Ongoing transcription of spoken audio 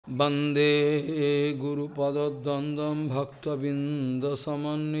Bande Guru Padadandam Bhaktabinda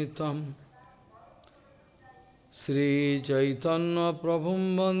Samanitam Sri Chaitanya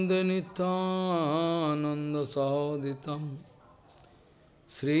Prabhum Bande Nityananda Sahoditam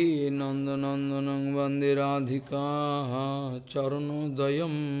Sri Nandanandanang Bande Radhika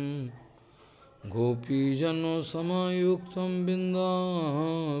Charanodayam Gopijano Samayuktam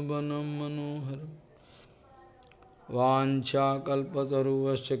Bindavanam Manoharam Vancha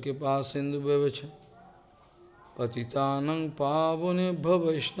Kalpataruvasya Kipa Sindhu Bevacha Patitanang Pavunebhyo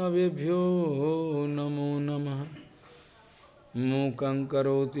Vaishnavebhyo Namo Namaha Mukhaṁ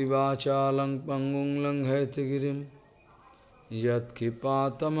Karoti Vachalang Pangung Langhayatagirim Yat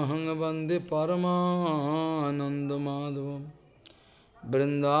Kipatamahang Vande Paramananda Madhavam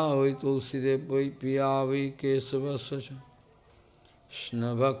Vrindavai Tulsidev Vai Piyavai Kesavasvacha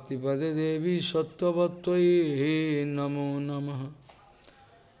Shna Bhakti Pade Devi Sattvatvai Namo Namaha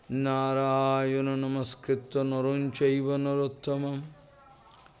Narayana Namaskritta Narunchaiva Narottamam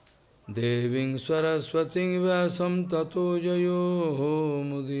Deving Saraswati Vyasam Tato Jayo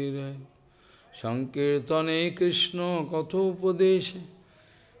Mudire Sankirtane Krishna Kathopadeshe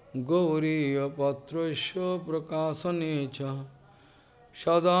Gauriya Patrasya Prakasanecha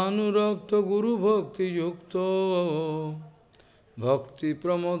Sadhanurakta Guru Bhakti Yukta Bhakti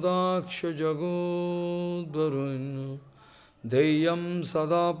Pramodaksha Jagodvaranya Deyam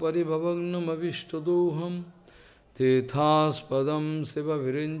Sada Paribhavagnam Avishtadoham Tethaspadam Seva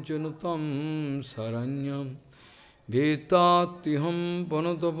Virinchanutam Saranyam Bhetatiham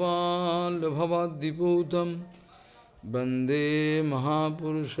Panatapal Bhavadiputam Bande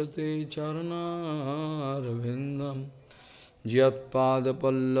Mahapurushate Charanaravindam Jyatpada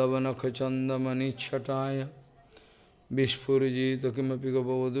Pallavanakachandamani Chataya Vishpurjita Kimapi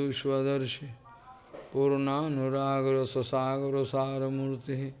Gopavadu Swadarshi Purnanuragara Sasagara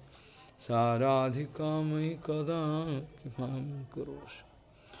Saramurti Saradhikamai Kada Kipam Kurosh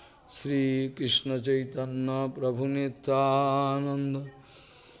Sri Krishna Chaitanya Prabhu Nityananda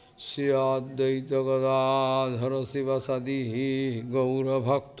Sri Advaita Gadadhara Sivasadi Gaura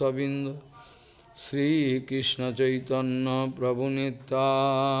Bhakta Binda Sri Krishna Chaitanya Prabhu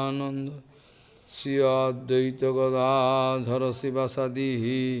Nityananda Sri Advaita Gadadhara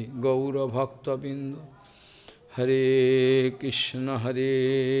Sivasadi Gaura Bhakta Binda Hare Krishna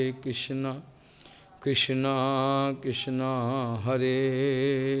Krishna Krishna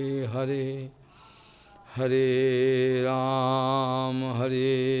Hare Hare Hare Ram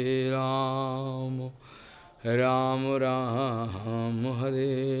Ram Ram Hare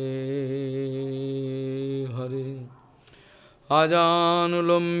Hare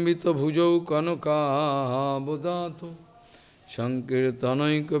Ajanulambita bhujau kanaka bodhato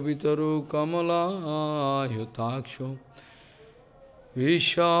Sankirtanaika vitaru kamala yutaksho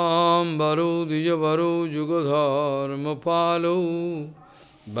Vishambaro dijavaro jugadharma palo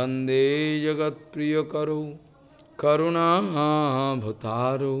Bande jagat priyakaro karuna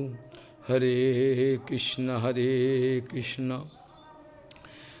bhataro Hare Krishna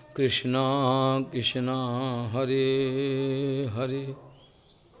Krishna Krishna Hare Hare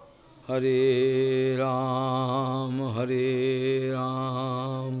Hare Ram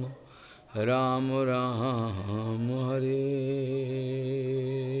Ram Ram Hare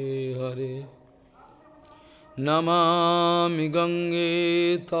Hare Namami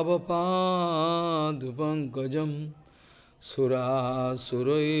Gange Tava Padu Pankajam Sura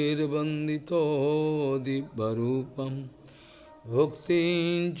Surair Bandito Dibbarupam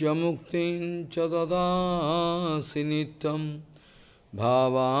Bhuktin Jamuktin Chadada Sinitam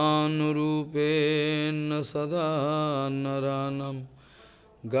Bhavanurupena Sada Naranam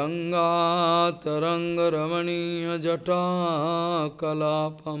Ganga Taranga Ramaniya Jata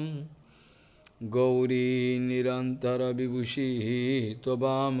Kalapam Gauri Nirantara Vibhushi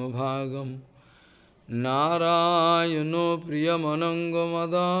Tobam Bhagam Narayano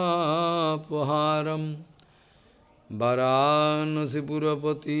Priyamanangamada Paharam Varanasi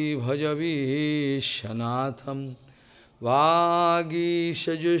Purapati Bhajavi Shanatham Vagi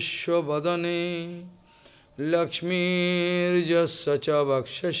Sajusha Vadane Lakshmir Jasacha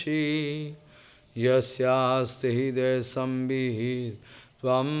Vakshashi Yasyaste Hide Sambhir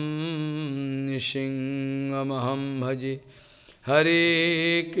Tvam Nishingamaham Bhaji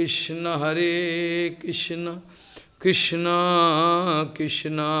Hare Krishna Krishna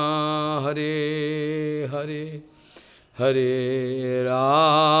Krishna Hare Hare Hare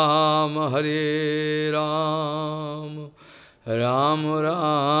Ram Ram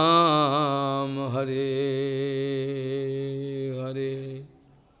Ram Hare Hare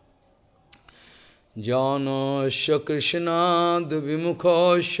Janasya Krishnad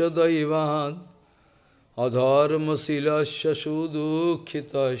Vimukhasya Daivad Adharmasilasya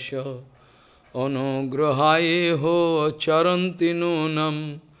Sudukhitasya Anugrahayeho Charanti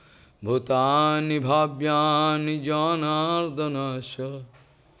Nunam Bhutani Bhavyani Janardanasya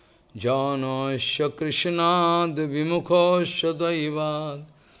Janasya Krishnad Vimukhasya Daivad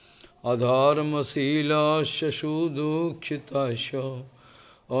Adharmasilasya Sudukhitasya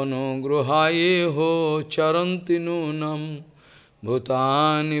Anugrahayeho Charanti Nunam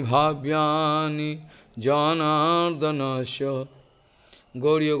Bhutani Bhavyani Janardanasya.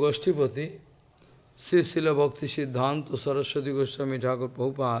 Gaudiya Goshtipati, Srila Bhakti Siddhanta Saraswati Goswami Thakur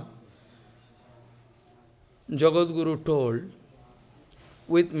Prabhupada, Jagadguru told,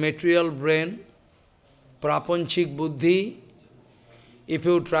 with material brain, prapanchik buddhi, if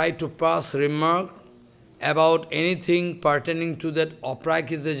you try to pass remark about anything pertaining to that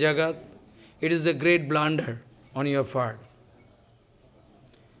aprakita jagat, it is a great blunder on your part.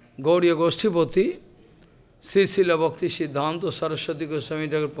 Gaudiya Goshtipati, Srila Bhakti Siddhanta Saraswati Goswami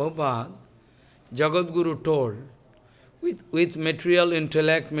Thakur Prabhupada, Jagadguru told, with material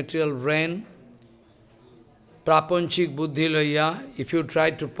intellect, material brain, prapanchik buddhi laya, if you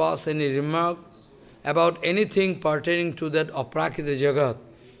try to pass any remark about anything pertaining to that aprakita jagat,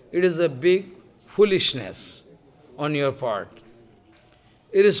 it is a big foolishness on your part.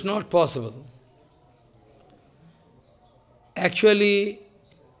 It is not possible. Actually,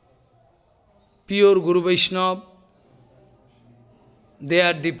 pure Guru Vaishnava, they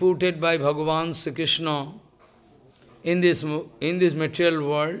are deputed by Bhagavan Sri Krishna in this material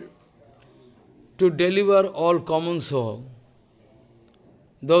world to deliver all common soul.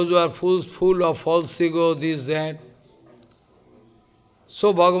 Those who are full of false ego, this, that.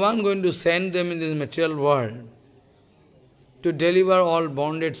 So Bhagavan going to send them in this material world to deliver all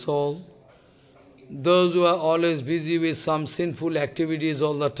bonded soul. Those who are always busy with some sinful activities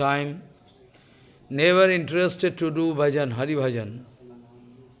all the time, never interested to do bhajan, Hari Bhajan.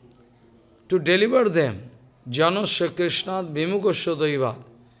 To deliver them, Janasya Krishnad Vimukasya Daivad,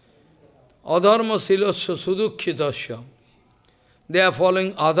 Adharma Silasya Sudukhitasya. They are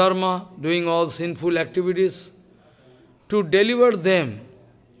following adharma, doing all sinful activities. To deliver them,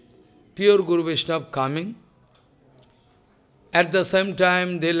 pure Guru Vaishnava coming. At the same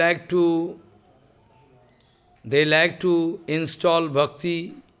time, they like to install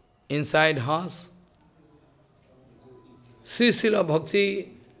bhakti inside us. Srila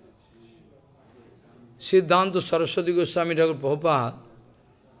Bhakti Siddhanta Saraswati Goswami Thakur Prabhupada,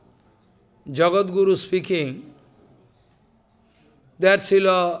 Jagadguru speaking, that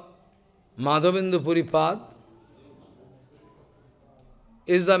Srila Madhavendra Puripad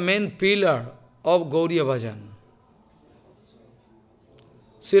is the main pillar of Gaudiya Bhajan.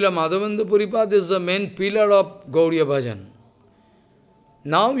 Srila Madhavendra Puripad is the main pillar of Gaudiya Bhajan.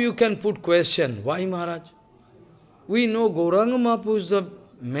 Now you can put question, why Maharaj? We know Gauranga Mahaprabhu is the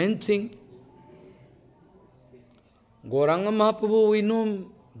main thing. Gauranga Mahaprabhu, we know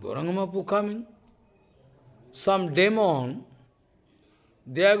Gauranga Mahaprabhu coming. Some demon,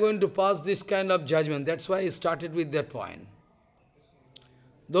 they are going to pass this kind of judgment. That's why I started with that point.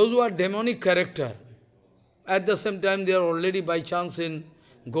 Those who are demonic character, at the same time they are already by chance in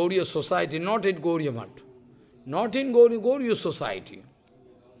Gaudiya society, not in Gaudiya Math, not in Gaudiya society.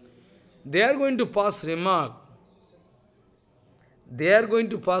 They are going to pass remark. They are going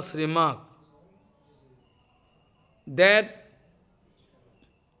to pass remark that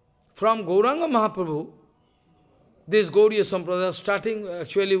from Gauranga Mahaprabhu, this Gaudiya Sampradaya starting,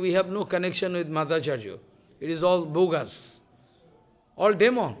 actually we have no connection with Madhacharya. It is all bogus. All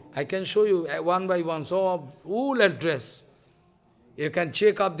demon. I can show you one by one. So, full address. You can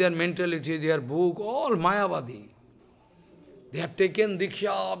check up their mentality, their book, all Mayavadi. They have taken Diksha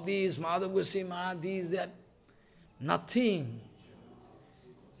of these, Madhav Goswami Maharaj, these, that. Nothing.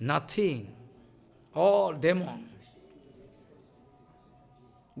 Nothing. All demon.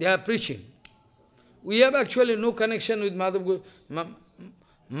 They are preaching. We have actually no connection with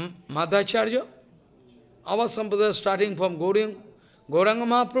Madhacharya. Our Sampradaya starting from Gauranga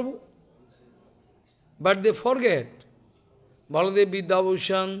Mahaprabhu. But they forget. Baladev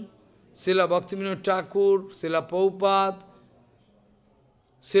Vidyabhushan, Srila Bhaktivinoda Thakur, Srila Prabhupada,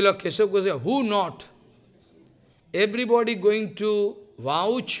 Srila Keshav Goswami, who not? Everybody going to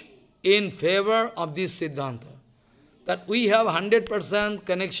vouch in favor of this Siddhanta. That we have 100%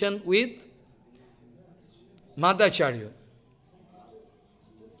 connection with Madhacharya.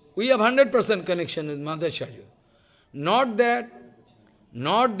 We have 100% connection with Madhacharya. Not that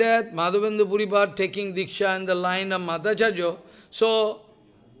Madhavendra Puripad taking Diksha in the line of Madhacharya, so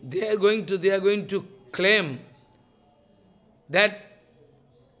they are going to claim that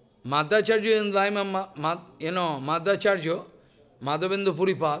Madhacharya in time of Madhacharya, Madhavendra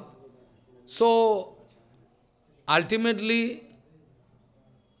Puripad. So, ultimately,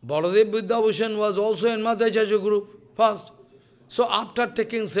 Baladev Vidyabhushan was also in Madhacharya group first. So, after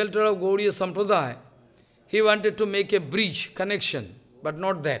taking shelter of Gaudiya Sampradaya, he wanted to make a bridge, connection, but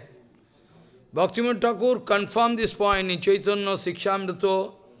not that. Bhaktivinoda Thakur confirmed this point in Chaitanya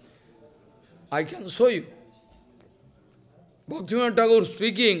Shikshamrita. I can show you. Bhaktivinoda Thakur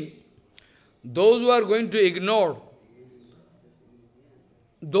speaking, those who are going to ignore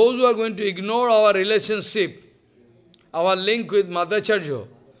our relationship, our link with Madhacharya,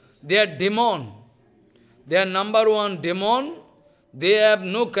 they are demon. They are number one demon. They have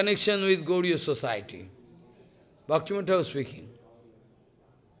no connection with Gaudiya society. Bhaktivinoda Thakur speaking.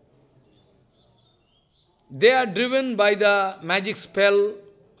 They are driven by the magic spell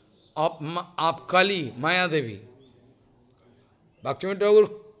of Kali, Maya Devi. Bhaktivinoda Thakur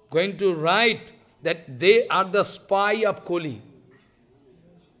going to write that they are the spy of Kali.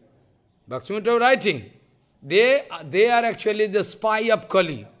 Bhaktivinoda Thakur writing, they are actually the spy of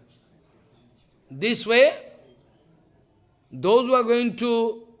Kali. This way, those who are going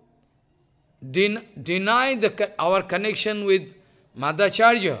to deny our connection with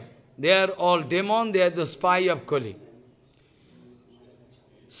Madhacharya, they are all demon, they are the spy of Kali.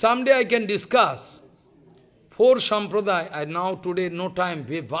 Someday I can discuss 4 Sampradaya, now today no time,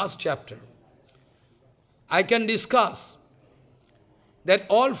 very vast chapter. I can discuss that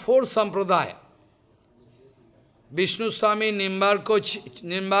all 4 Sampradaya, Vishnu Swami, Nimbark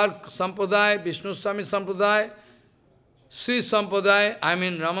Sampradaya, Vishnu Swami Sampradaya, Sri Sampradaya,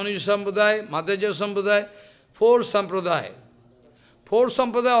 Ramanuja Sampradaya, Madhacharya Sampradaya, 4 Sampradaya. 4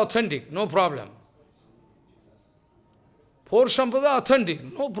 Sampradaya authentic, no problem. 4 Sampradaya authentic,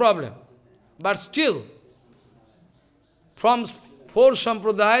 no problem. But still, from 4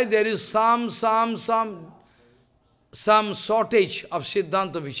 Sampradaya, there is some shortage of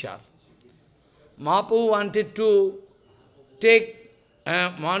Siddhanta Vichar. Mahaprabhu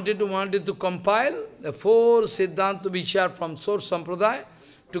wanted to compile the 4 Siddhanta Vichar from Source Sampradaya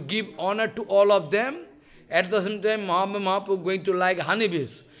to give honor to all of them. At the same time, Mahaprabhu going to like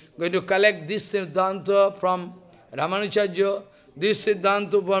honeybees, going to collect this Siddhanta from Ramanujacharya, this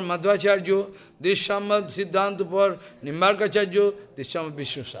Siddhanta for Madhvacharya, this Samad Siddhanta for Nimbarkacharya, this Samad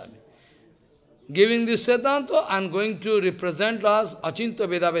Vishnu Swami. Giving this Siddhanta and going to represent us Achinta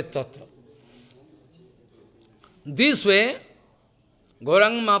Vedavet Tattva. This way,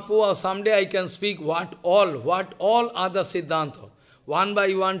 Gauranga Mahaprabhu, someday I can speak what all are the Siddhanta, one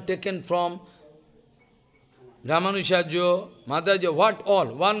by one taken from Ramanujacharya, Madhacharya, what all,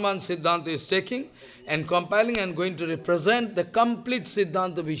 one Siddhanta is taking and compiling and going to represent the complete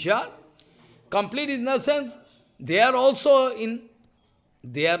Siddhanta Vichar. Complete in the sense, they are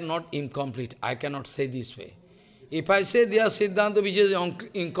not incomplete. I cannot say this way. If I say they are Siddhanta which is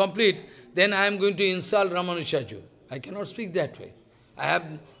incomplete, then I am going to insult Ramanujacharya. I cannot speak that way. I have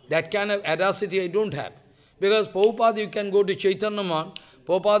that kind of audacity I don't have. Because Prabhupada, you can go to Chaitanya Math,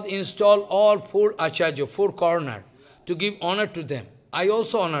 Prabhupada install all 4 Acharya, 4 corners, to give honor to them. I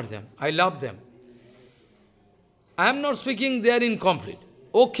also honor them. I love them. I am not speaking they are incomplete.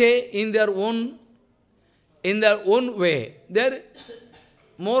 Okay, in their own way, they are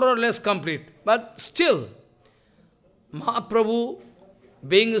more or less complete. But still, Mahaprabhu,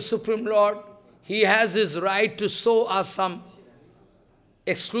 being the Supreme Lord, he has his right to show us some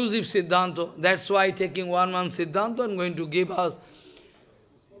exclusive Siddhanta. That's why taking one Siddhanta and going to give us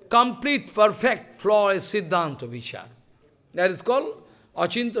complete, perfect, flawless Siddhanta Vichar. That is called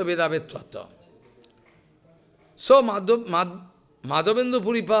Achinta Vedavetvata. So Madhavendra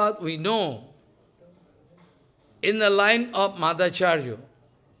Puripad, we know, in the line of Madhacharya.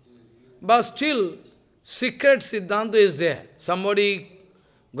 But still, secret Siddhanta is there. Somebody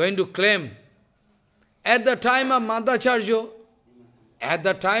going to claim. At the time of Madhacharya,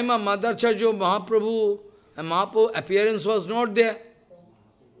 Mahaprabhu appearance was not there.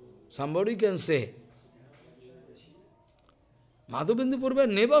 Somebody can say, Madhavendra Puripad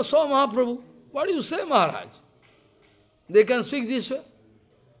never saw Mahaprabhu. What do you say, Maharaj? They can speak this way.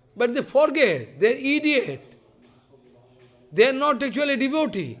 But they forget, they are idiot. They are not actually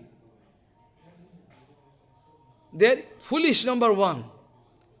devotee. They are foolish, number 1.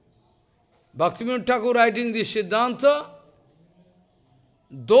 Bhaktivinoda Thakur writing this Siddhanta,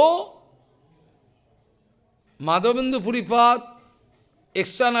 though Madhavendra Puripad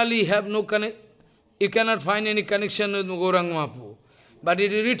externally have no connection, you cannot find any connection with Gauranga Mahaprabhu. But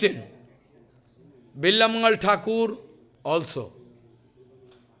it is written, Billamangal Thakur also.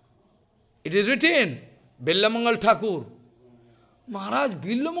 It is written, Billamangal Thakur. Maharaj,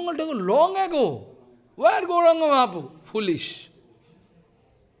 Billamangal Thakur, long ago. Where Gauranga Mahaprabhu? Foolish.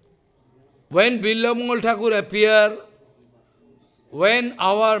 When Billamangal Thakur appeared, when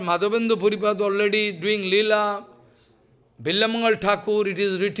our Madhavendra Puripad already doing Leela, Billamangal Thakur, it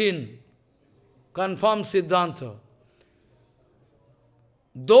is written, confirmed Siddhanta.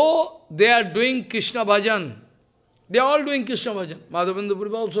 Though they are doing Krishna Bhajan, they are all doing Krishna Bhajan. Madhavendra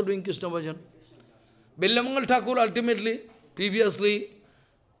Puripad also doing Krishna Bhajan. Billamangal Thakur ultimately, previously,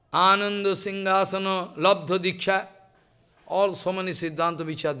 Ananda Singhasana, Labdha Diksha, all so many Siddhanta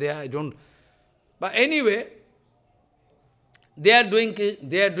which are there, I don't. But anyway, they are doing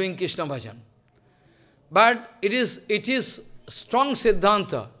Krishna Bhajan. But it is strong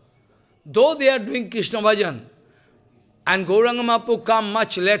Siddhanta. Though they are doing Krishna Bhajan, and Gauranga Mahaprabhu come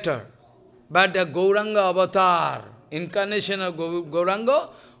much later, but the Gauranga avatar, incarnation of Gauranga,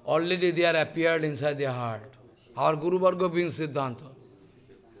 already they are appeared inside their heart. Our Guru Varga being Siddhanta.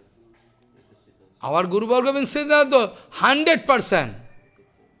 Our Guru Varga being Siddhanta, 100%.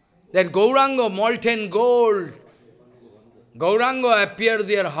 That Gauranga, molten gold, Gauranga appeared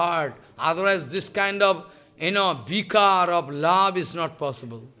their heart. Otherwise this kind of, vikar of love is not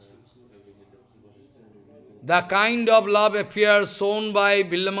possible. The kind of love appears shown by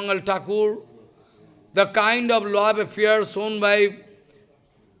Billamangal Thakur, the kind of love appears shown by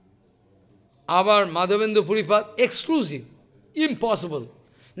our Madhavendra Puripad, exclusive, impossible,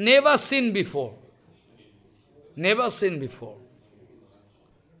 never seen before. Never seen before.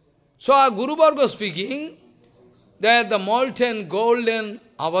 So our Guru Varga speaking that the molten golden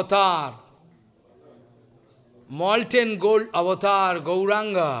avatar, molten gold avatar,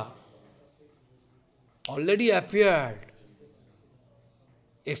 Gauranga, already appeared.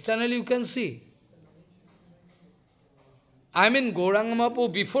 Externally you can see. I mean, Gauranga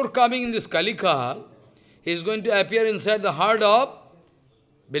Mahaprabhu, before coming in this Kalika, he is going to appear inside the heart of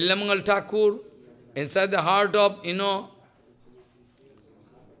Billamangal Thakur, inside the heart of,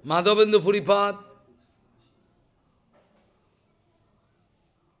 Madhavendra Puripad,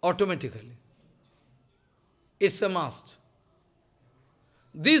 automatically. It's a must.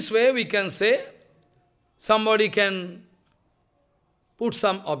 This way we can say, somebody can put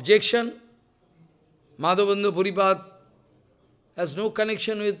some objection. Madhavendra Puripad has no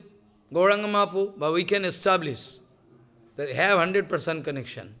connection with Gauranga Mahaprabhu, but we can establish that they have 100%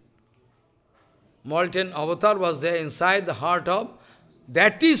 connection. Molten avatar was there inside the heart of.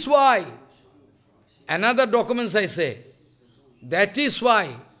 That is why, another documents I say, that is why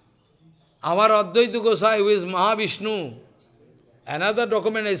our Advaita Gosai, who is Mahavishnu, another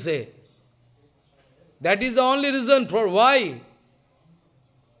document I say, that is the only reason for why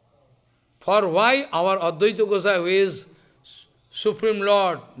our Advaita Gosai, who is Supreme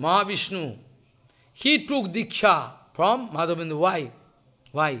Lord, Mahavishnu, he took Diksha from Madhavendra. Why?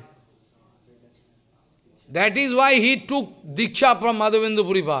 Why? That is why he took Diksha from Madhavendra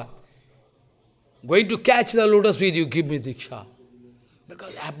Puripad. Going to catch the lotus feet, you give me Diksha.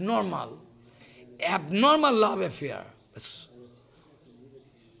 Because abnormal love affair.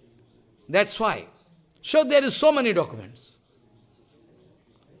 That's why. So there is so many documents.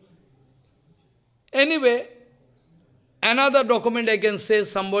 Anyway, another document I can say,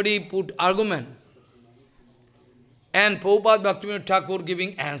 somebody put argument, and Prabhupada Bhaktivinoda Thakur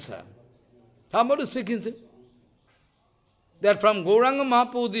giving answer. Somebody speaking, that from Gauranga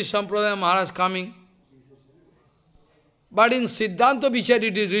Mahaprabhu, this Sampradaya Maharaj coming. But in Siddhanta Vichar,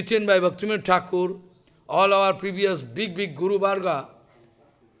 it is written by Bhaktivinoda Thakur, all our previous big Guru Varga,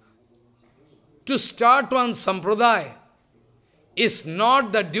 to start one Sampradaya is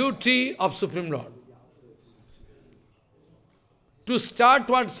not the duty of Supreme Lord. To start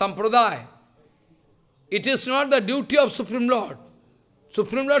one Sampradaya, it is not the duty of Supreme Lord.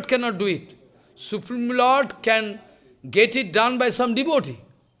 Supreme Lord cannot do it. Supreme Lord can get it done by some devotee.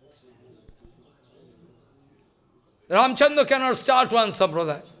 Ramchandra cannot start one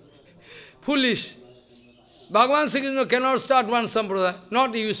Sampradaya. Foolish. Bhagavan Sri Krishna cannot start one Sampradaya.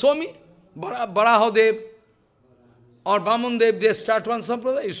 Not you saw me? Barahadev or Vamandev, they start one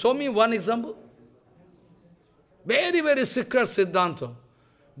Sampradaya. You saw me one example? Very secret Siddhanta.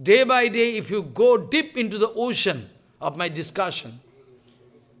 Day by day, if you go deep into the ocean of my discussion,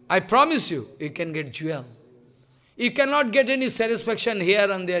 I promise you, you can get jewel. You cannot get any satisfaction here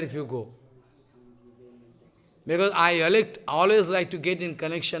and there if you go. Because I always like to get in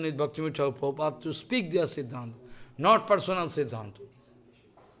connection with Bhaktivinoda Prabhupada to speak their Siddhanta, not personal Siddhanta.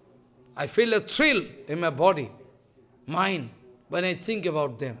 I feel a thrill in my body, mind, when I think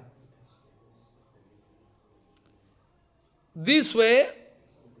about them.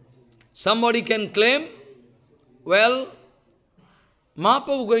 Somebody can claim, well,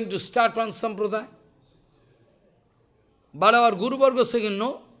 Mahaprabhu going to start one sampradaya. But our Guru Varga saying,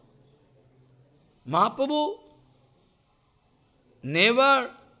 no. Mahaprabhu never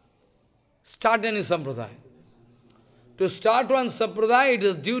start any sampradaya. To start one sampradaya, it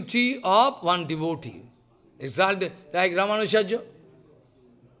is duty of one devotee. Exactly like Ramanujacharya.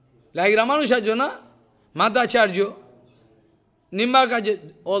 Like Ramanujacharya, na? Madhacharya,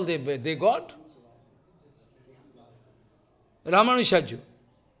 Nimbarkacharya, all they got. Ramanujacharya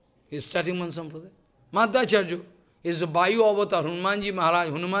is starting one sampradaya. Madhacharya is the Bayu avatar, Hanumanji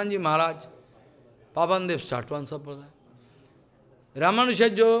Maharaj. Pavandev start one sampradaya.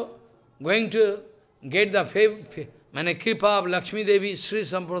 Ramanujacharya going to get the kripa of Lakshmi Devi, Sri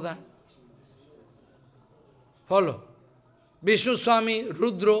Sampradaya. Follow. Vishnu Swami,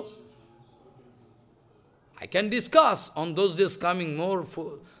 Rudra. I can discuss on those days coming more,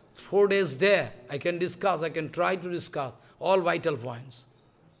 4 days there. I can discuss, I can try to discuss all vital points.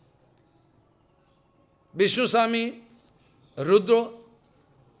 Vishnu Swami, Rudra,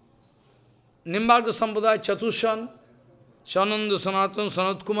 Nimbarka Sampradaya, Chatushan, Shananda Sanatan,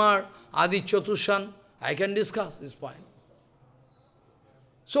 Sanat Kumar, Adi Chatushan, I can discuss this point.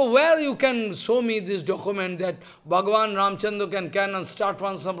 So where you can show me this document that Bhagavan Ramchandra can start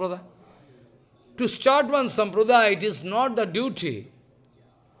one sampradaya? To start one sampradaya, it is not the duty.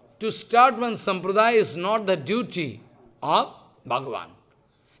 To start one sampradaya is not the duty of Bhagavan.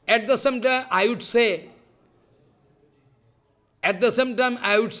 At the same time, I would say,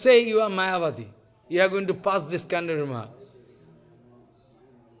 you are Mayavadi. You are going to pass this kind of remark.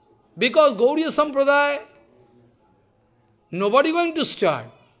 Because Gaudiya Sampradaya, nobody going to start.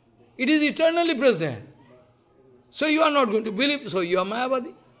 It is eternally present. So you are not going to believe, so you are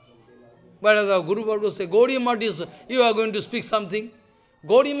Mayavadi. But as our Guru Varga say, Gaudiya Mat is, you are going to speak something.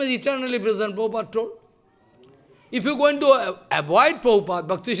 Gaudiya is eternally present, Prabhupada told. If you are going to avoid Prabhupada,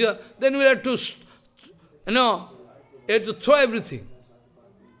 Bhakti, then we have to, you have to throw everything.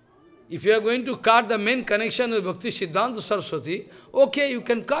 If you are going to cut the main connection with Bhakti Siddhanta Saraswati, okay, you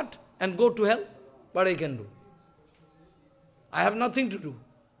can cut and go to hell. What I can do? I have nothing to do.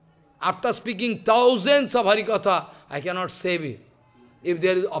 After speaking thousands of Harikatha, I cannot save it. If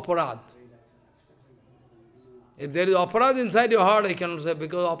there is aparad. If there is aparad inside your heart, I cannot save,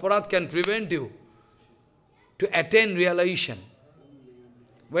 because aparad can prevent you to attain realization.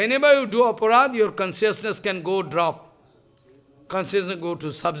 Whenever you do aparad, your consciousness can go drop. Consciousness go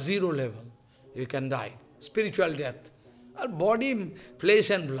to sub-zero level. You can die. Spiritual death. Our body,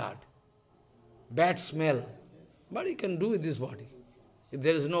 flesh and blood. Bad smell. But you can do with this body. If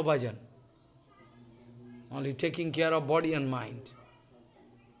there is no bhajan. Only taking care of body and mind.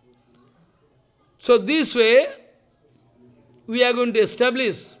 So this way, we are going to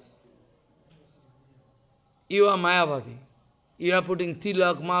establish you are Mayavadi. You are putting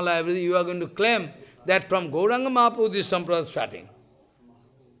tilak, mala, everything. You are going to claim that from Gauranga Mahaprabhu this Sampradaya is starting.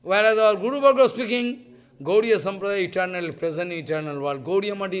 Whereas our Guru Varga speaking, Gaudiya Sampradaya eternally present in eternal world.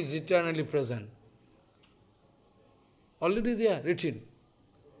 Gaudiya Mat is eternally present. Already there, written.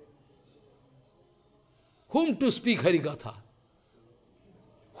 Whom to speak Harikatha?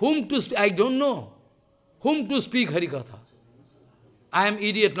 Whom to speak? I don't know. Whom to speak Harikatha? I am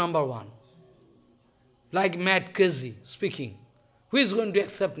idiot number one. Like mad, crazy, speaking. Who is going to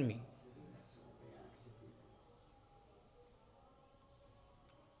accept me?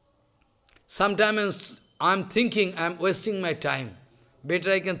 Sometimes I am thinking I am wasting my time.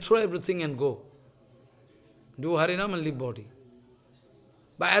 Better I can throw everything and go. Do Harinam and leave body.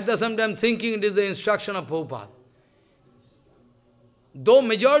 But at the same time thinking it is the instruction of Prabhupada. Though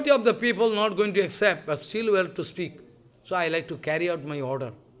majority of the people not going to accept, but still we have to speak. So I like to carry out my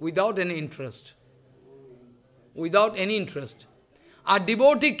order without any interest. Without any interest. A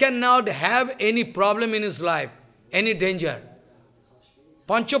devotee cannot have any problem in his life, any danger.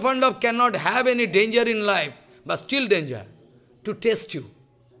 Panchapandav cannot have any danger in life, but still danger. To test you.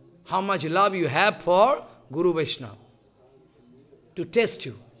 How much love you have for Guru Vaishnava. To test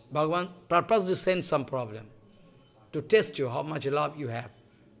you. Bhagavan purposely sent some problem. To test you how much love you have.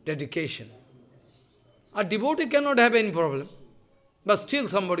 Dedication. A devotee cannot have any problem. But still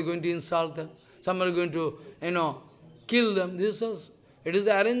somebody going to insult them. Somebody going to, kill them. It is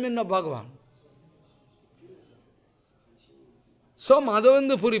the arrangement of Bhagavan. So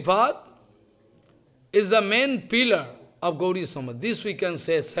Madhavendra Puripad is the main pillar of Gaudiya Sampradaya. This we can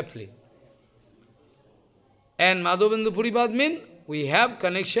say safely. And Madhavendra Puripad means we have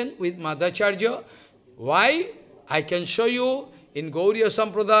connection with Madhacharya. Why? I can show you in Gaudiya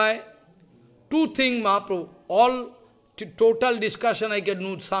Sampradaya, two things Mahaprabhu, all total discussion I can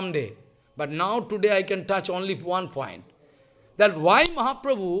do someday. But now, today, I can touch only one point. That why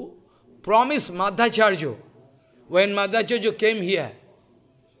Mahaprabhu promised Madhacharya, when Madhacharya came here,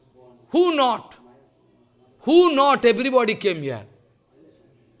 who not? Who not? Everybody came here.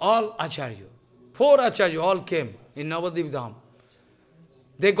 All Acharya. 4 Acharya all came in Navadvip Dham.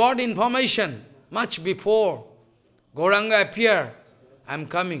 They got information much before Gauranga appeared. I am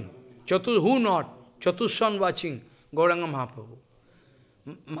coming. Who not? Chatushan watching Gauranga Mahaprabhu.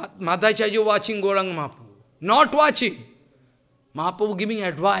 Madhacharya watching Gauranga Mahaprabhu. Not watching. Mahaprabhu giving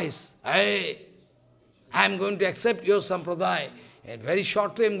advice. Hey, I am going to accept your sampradaya. And very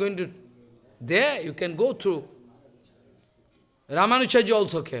shortly I am going to... There you can go through. Ramanujacharya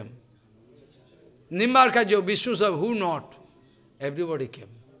also came. Nimbarkacharya, Vishnu Sahib, who not? Everybody came.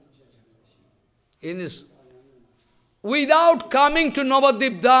 Without coming to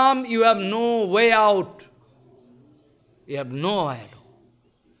Navadvip Dham, you have no way out. You have no way out.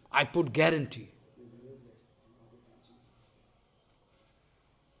 I put guarantee.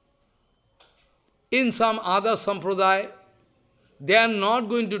 In some other sampradaya, they are not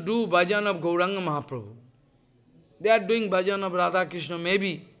going to do bhajan of Gauranga Mahaprabhu. They are doing bhajan of Radha Krishna,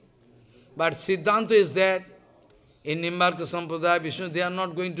 maybe. But Siddhanta is that in Nimbarka Sampradaya, Vishnu, they are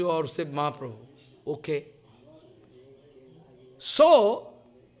not going to worship Mahaprabhu. Okay. So,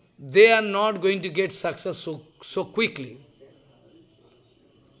 they are not going to get success so quickly.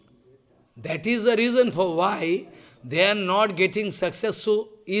 That is the reason for why they are not getting success so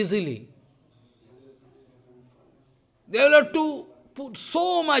easily. They will have to put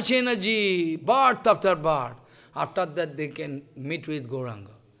so much energy, birth after birth. After that they can meet with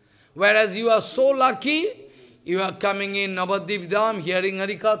Gauranga. Whereas you are so lucky, you are coming in Navadvip Dham, hearing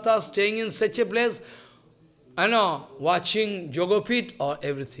Harikatha, staying in such a place, watching Yogapit or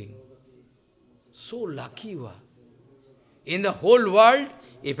everything. So lucky you are. In the whole world,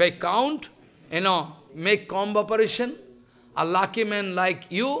 if I count, make comb operation, a lucky man like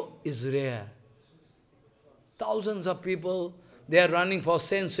you is rare. Thousands of people, they are running for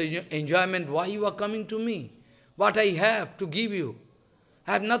sense enjoyment. Why you are coming to me? What I have to give you?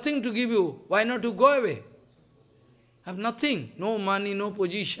 I have nothing to give you. Why not to go away? I have nothing. No money, no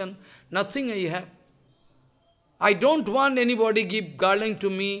position, nothing I have. I don't want anybody give garland to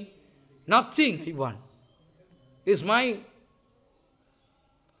me. Nothing I want. It's mine.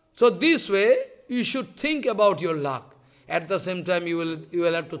 So this way, you should think about your luck. At the same time, you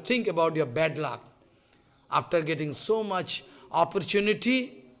will have to think about your bad luck. After getting so much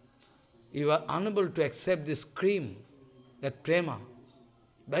opportunity, you are unable to accept this cream, that prema.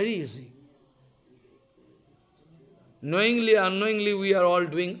 Very easy. Knowingly, unknowingly, we are all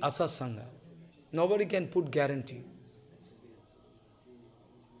doing asasanga. Nobody can put guarantee.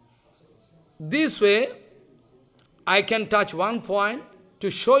 This way, I can touch one point to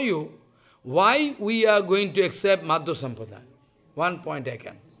show you why we are going to accept Madhva Sampradaya. One point I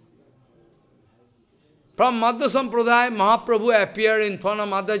can. From Madhva Sampradaya, Mahaprabhu appeared in front of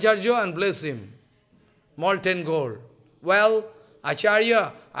Madhacharya and blessed him. Molten gold. Well,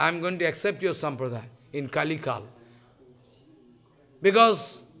 Acharya, I am going to accept your Sampradaya in Kalikal.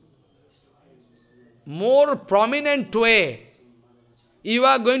 Because more prominent way, you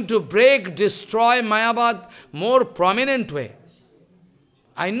are going to break, destroy Mayavad, more prominent way.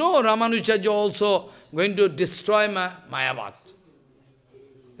 I know Ramanujarya also going to destroy Mayavad.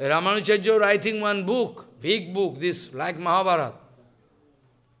 Ramanujarya writing one book, big book, this like Mahabharata.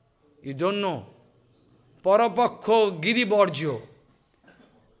 You don't know. Parapakho Giriborjo.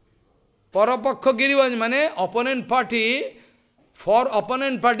 Parapakho Giriborjo means opponent party, for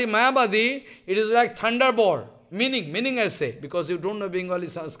opponent party Mayavadi, it is like thunderbolt. Meaning I say, because you don't know Bengali,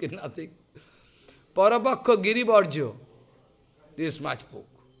 Sanskrit, nothing. Parapakho Giriborjo. This much book.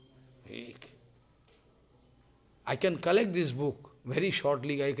 I can collect this book. Very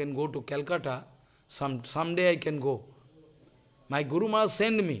shortly, I can go to Calcutta. Someday I can go. My Guru Maharaj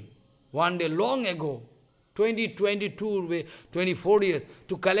sent me one day, long ago, 24 years,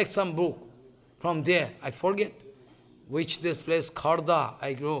 to collect some book from there. I forget which this place, Kharda,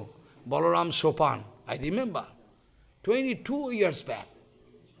 I go, Balaram Sopan. I remember. 22 years back.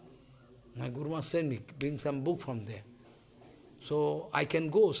 My Guru Maharaj sent me, bring some book from there. So I can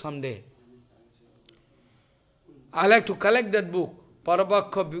go someday. I like to collect that book,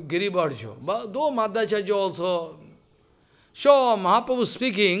 Parapakha Giribarjo. But though Madhacharya also, so Mahaprabhu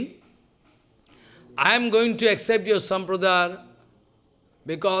speaking, I am going to accept your sampradaya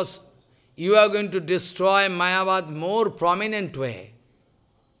because you are going to destroy Mayavad more prominent way.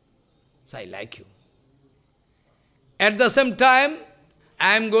 So I like you. At the same time,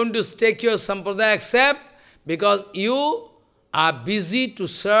 I am going to take your sampradaya accept because you are busy to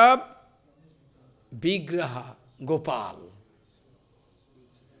serve Vigraha, Gopal.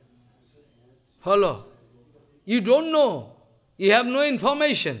 Follow? You don't know. You have no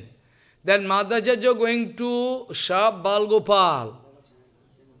information that Madhacharya going to serve Bal Gopal.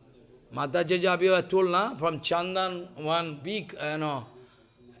 Madhacharya, we were told, na, from Chandan, one big,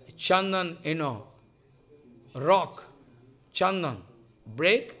 Chandan, rock, Chandan,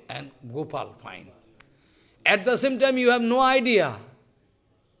 break and Gopal find. At the same time, you have no idea.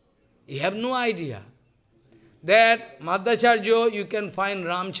 You have no idea that Madhacharya, you can find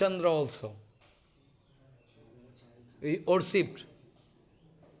Ramchandra also.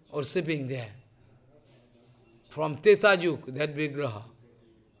 Worshipping there. From Tetajuk, that Vigraha.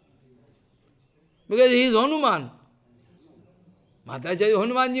 Because he is Hanuman. Madhacharya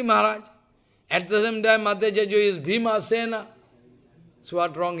Hanumanji Maharaj. At the same time, Madhacharya is Bhima Sena. So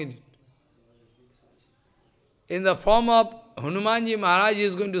what wrong in it? In the form of Hanumanji Maharaj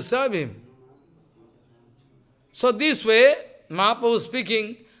is going to serve him. So this way, Mahaprabhu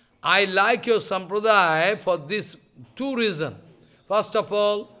speaking, I like your sampradaya for these two reasons. First of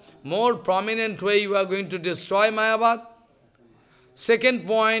all, more prominent way you are going to destroy Mayavad. Second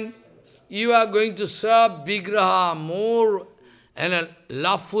point, you are going to serve Vigraha more in a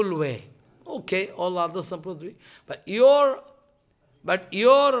loveful way. Okay, all other sampradaya.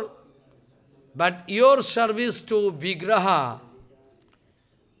 But your service to Vigraha,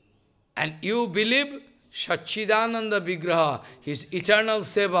 and you believe Satchidananda Vigraha, his eternal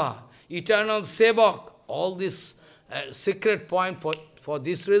Seva, eternal Sevak, all this secret point, for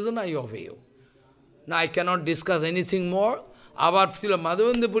this reason I obey you. Now I cannot discuss anything more. Our Srila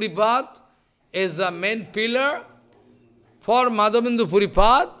Madhavendra Puripad is the main pillar for Madhavendra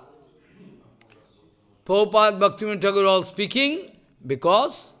Puripad. Prabhupada Bhaktivinoda Thakur all speaking,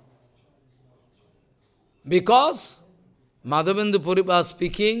 because Madhavendra Puripad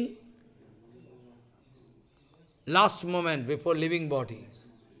speaking last moment before leaving body.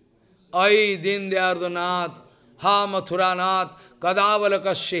 Ai din Dayardanath, ha Mathuranath,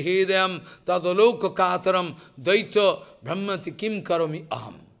 kadavalaka shahidam, tadaloka kataram, daita brahmati kim karomi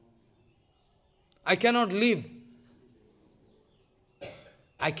aham. I cannot live.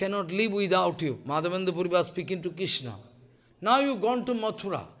 I cannot live without you. Madhavendra Puripad speaking to Krishna. Now you gone to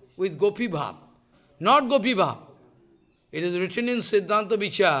Mathura with Gopi Bhav. Not Gopi Bhav. It is written in Siddhanta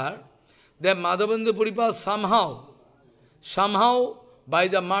Vichar that Madhavendra Puripad somehow, by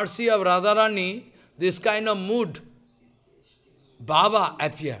the mercy of Radharani, this kind of mood, Baba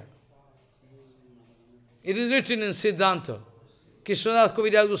appear. It is written in Siddhanta. Krishnadas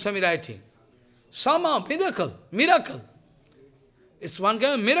Kaviraj Goswami writing. Somehow, miracle. It's one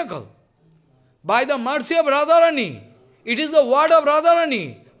kind of miracle. By the mercy of Radharani. It is the word of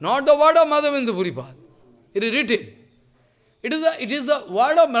Radharani, not the word of Madhavendra Puripad. It is written. It is the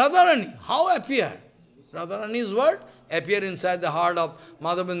word of Radharani. How appear? Radharani's word appear inside the heart of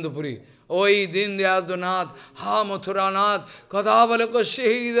Madhavendra Puri. Oi din Dayardanath, ha Mathuranath, kadavalaka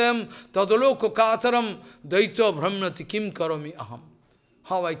shahidam, tadaloko kataram, daito brahmati kim karomi aham.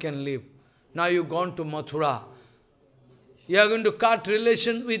 How I can live? Now you gone to Mathura. You are going to cut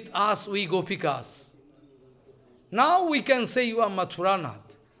relation with us, we Gopikas. Now we can say you are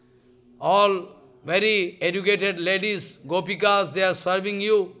Mathuranath. All very educated ladies, Gopikas, they are serving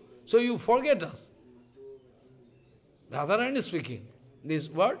you. So you forget us. Radharani speaking. This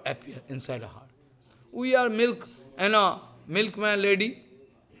word appear inside our heart. We are milkman lady.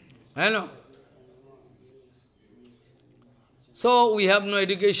 So we have no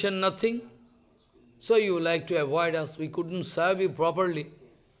education, nothing. So you like to avoid us. We couldn't serve you properly.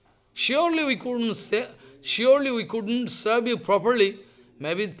 Surely we couldn't serve you properly.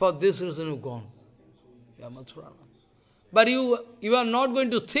 Maybe for this reason you've gone. You are Mathuranath. But you are not going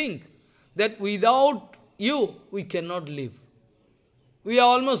to think that without you, we cannot live. We are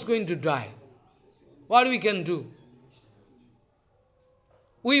almost going to die. What we can do?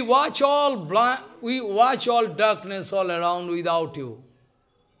 We watch all darkness all around without you.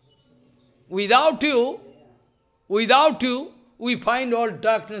 Without you, we find all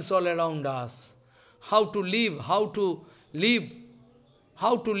darkness all around us. How to live, how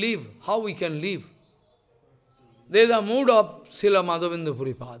we can live. There is the mood of Srila Madhavendra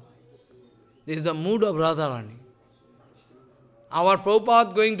Puripad. This is the mood of Radharani. Our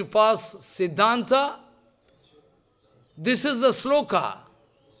Prabhupada going to pass Siddhanta. This is the sloka.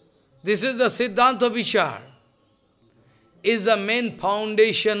 This is the Siddhanta Vichar. Is the main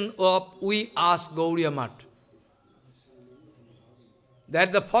foundation of we ask Gaudiya Math.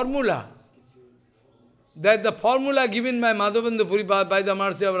 That the formula given by Madhavendra Puripad by the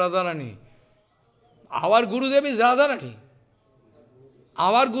mercy of Radharani. Our Gurudev is Radharani.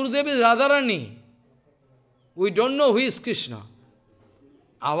 Our Gurudev is Radharani. We don't know who is Krishna.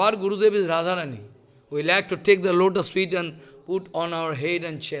 Our Gurudev is Radharani. We like to take the lotus feet and put on our head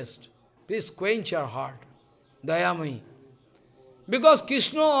and chest. Please quench your heart. Dayamai. Because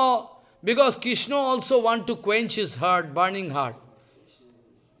Krishna also want to quench his heart, burning heart.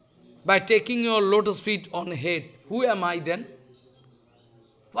 By taking your lotus feet on the head. Who am I then?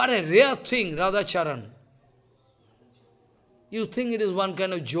 What a rare thing, Radhacharan. You think it is one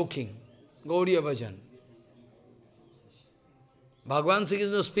kind of joking. Gaudiya Bhajan. Bhagavan Sri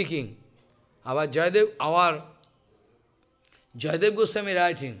Krishna speaking. Our Jayadev Goswami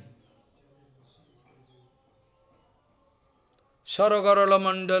writing. Saragarala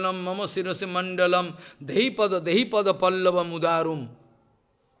mandalam mama sirasi mandalam dehipada pallava mudarum.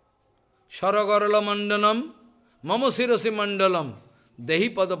 Saragarala mandalam mama sirasi mandalam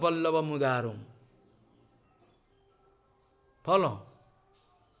dehipada pallava mudarum. Follow?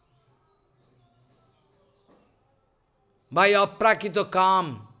 By aprakita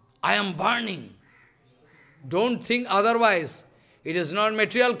calm, I am burning. Don't think otherwise. It is not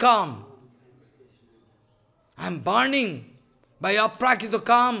material calm. I am burning. By aprakita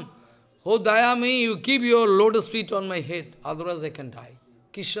calm, oh Dayami, you keep your lotus feet on my head, otherwise I can die.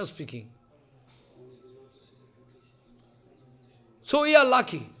 Krishna speaking. So we are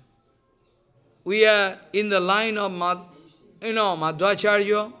lucky. We are in the line of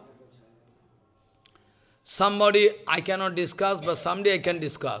Madhvacharya. Somebody I cannot discuss, but someday I can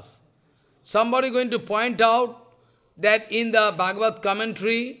discuss. Somebody going to point out that in the Bhagavad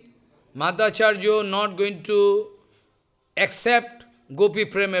commentary, Madhvacharya not going to accept Gopi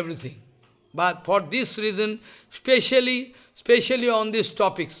Prem everything. But for this reason, especially on these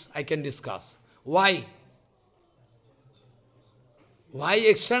topics, I can discuss. Why? Why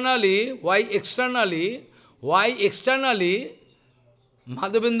externally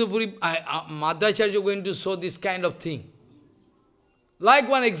Madhavendra Puripad, Madhvacharya going to show this kind of thing. Like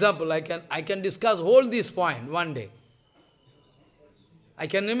one example, I can discuss whole this point one day. I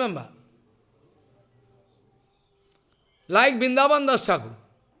can remember. Like Vrindavan Das Thakur.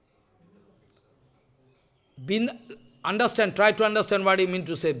 Try to understand what he mean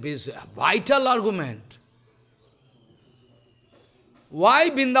to say. Vital argument. Why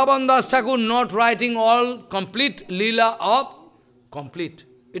Vrindavan Das Thakur not writing all complete Leela of complete?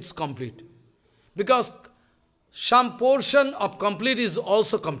 It's complete. Because some portion of complete is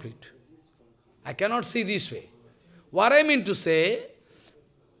also complete. I cannot see this way. What I mean to say,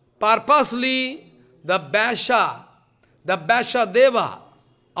 purposely the Vyasa Deva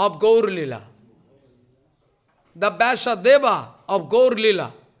of Gaur Lila,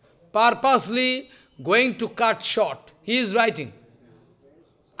 purposely going to cut short. He is writing.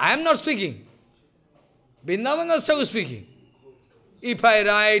 I am not speaking. Vrindavan Das Thakur is speaking. If I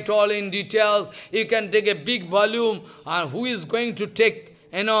write all in details, you can take a big volume, and who is going to take,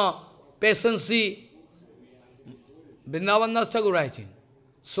 patience? Vrindavan Das Thakur writing.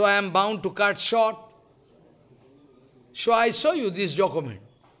 So I am bound to cut short. So I show you this document.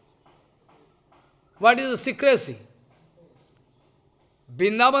 What is the secrecy?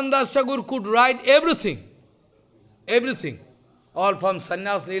 Vrindavan Das Thakur could write everything. Everything. All from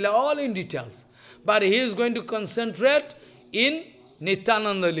Sannyas Leela, all in details. But he is going to concentrate in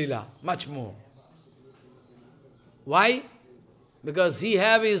Nityananda Leela, much more. Why? Because he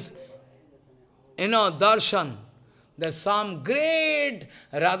have his, darshan. There's some great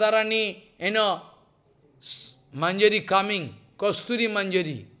Radharani, Manjari coming, Kasturi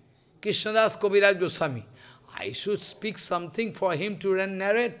Manjari, Krishnadas Kaviraj Goswami. I should speak something for him to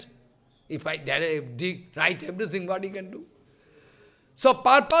narrate. If I write everything, what he can do? So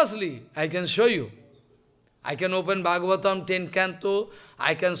purposely, I can show you. I can open Bhagavatam 10 canto,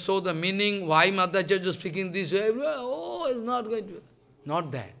 I can show the meaning, why Madhvacharya is speaking this way. Oh, it's not going to...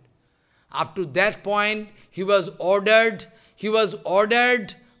 Not that. Up to that point, he was ordered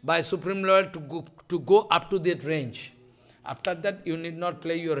by Supreme Lord to go up to that range. After that, you need not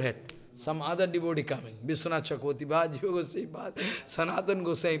play your head. Some other devotee coming. Vishwanath Chakravarti, Jiva Goswami, Sanatana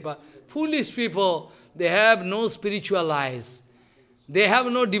Goswami. Foolish people, they have no spiritual eyes. They have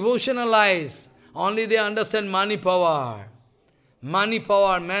no devotional eyes. Only they understand money power,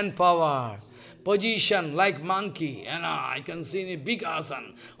 manpower, position like monkey. And I can see in a big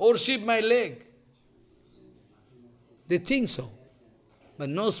asan, worship my leg. They think so. But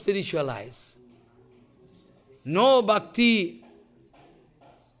no spiritual eyes. No bhakti.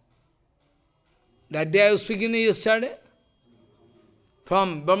 That day I was speaking yesterday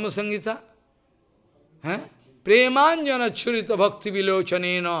from Brahma Samhita. Premanjana churita bhakti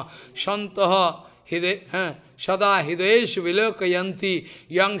vilochanena shantaha Sada hidayeshu vilakayanti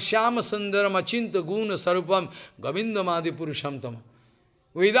yang shama sundaram achinta guna sarupam govindamadi purusham tama.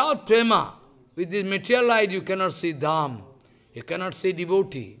 Without prema, with this material light, you cannot see Dham. You cannot see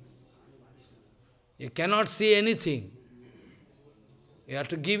devotee. You cannot see anything. You have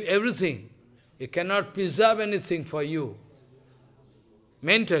to give everything. You cannot preserve anything for you,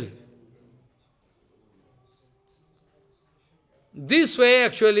 mentally. This way,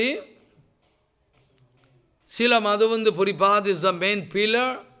 actually, Srila Madhavendra Puripad is the main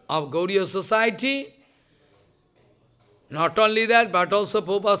pillar of Gaudiya society. Not only that, but also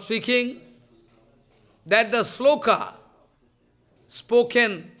Prabhupada speaking, that the sloka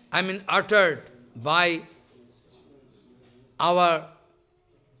spoken, uttered by our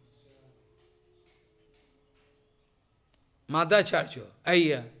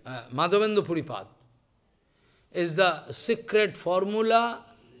Madhacharya, Madhavendra Puripad, is the secret formula,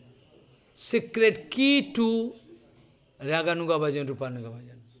 secret key to Raganuga Bhajan, Rupanuga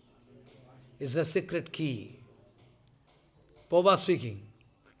Bhajan. It's the secret key. Prabhupada speaking.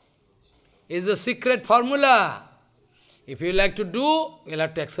 It's the secret formula. If you like to do, you'll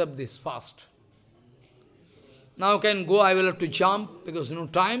have to accept this fast. Now can go, I will have to jump because no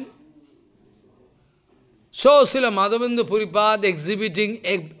time. So, Srila Madhavendra Puripad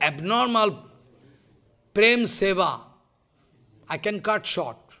exhibiting abnormal Prem Seva. I can cut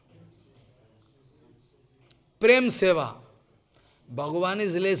short. Prem Seva. Bhagavan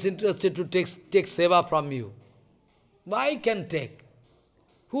is less interested to take Seva from you. Why can take?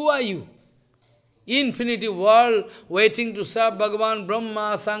 Who are you? Infinity world waiting to serve Bhagavan,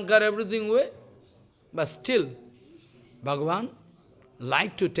 Brahma, Shankar, everything way. But still, Bhagavan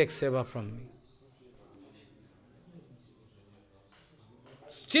like to take Seva from me.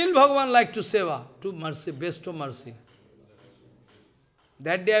 Still Bhagavan like to Seva, to mercy, best of mercy.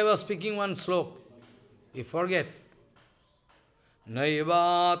 That day I was speaking one slok. You forget.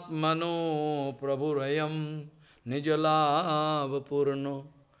 Naivatmano prabhurayam nijalav purno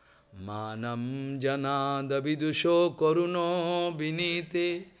manam janada vidusho karuno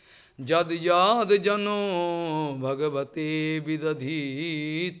vinite jad jad jano bhagavate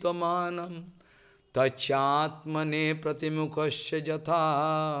vidadhi tamanam tachatmane pratimukhasya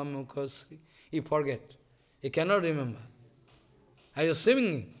jatha mukhasri. You forget. You cannot remember. I was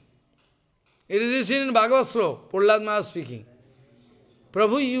singing. It is written in Bhagavad Slok, Prahlad Maharaj speaking.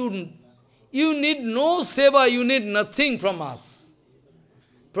 Prabhu, you need no seva, you need nothing from us.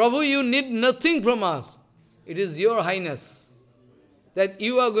 Prabhu, you need nothing from us. It is your highness that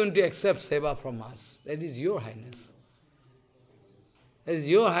you are going to accept seva from us. That is your highness. That is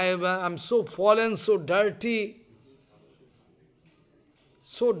your highness. I am so fallen, so dirty.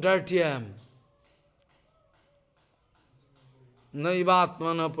 So dirty I am.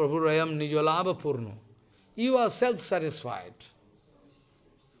 Naivatmana prabhurayam nijolabha purno. You are self-satisfied.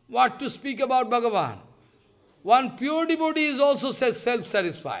 What to speak about Bhagavan? One pure devotee is also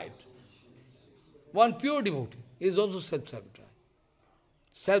self-satisfied. One pure devotee is also self-satisfied.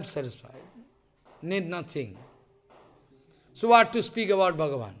 Self-satisfied. Need nothing. So what to speak about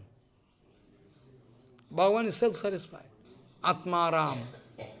Bhagavan? Bhagavan is self-satisfied. Atma Ram.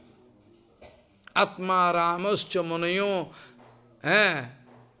 Atma Ramascha Munayo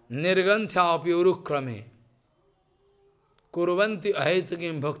Nirgantha Urukrame Kuruvanti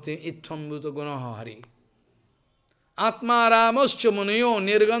Ahetakim Bhakti Ittham Bhuta Gunaha Hari. Atma Ramascha Munayo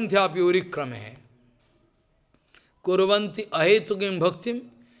Nirgantha Urukrame Kuruvanti Ahetakim Bhakti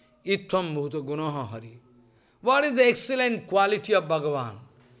Ittham Bhuta Gunaha Hari. What is the excellent quality of Bhagavan?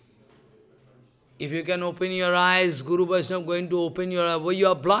 If you can open your eyes, Guru Vaishnava going to open your eyes. When you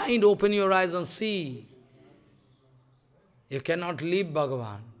are blind, open your eyes and see. You cannot leave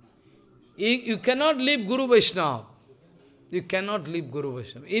Bhagavan. You cannot leave Guru Vaishnava. You cannot leave Guru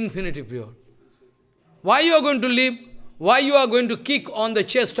Vaishnava. Infinity pure. Why you are going to leave? Why you are going to kick on the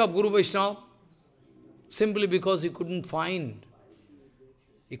chest of Guru Vaishnava? Simply because he couldn't find.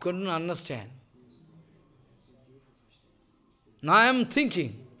 He couldn't understand. Now I am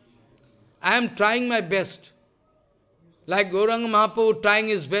thinking. I am trying my best. Like Gauranga Mahaprabhu trying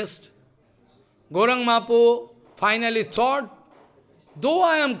his best. Gauranga Mahaprabhu finally thought, though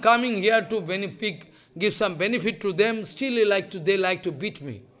I am coming here to give some benefit to them, still they like to beat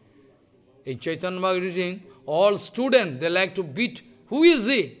me. In Chaitanya Bhagavat reading, all students, they like to beat. Who is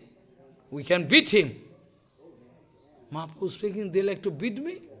he? We can beat him. Mahaprabhu speaking, they like to beat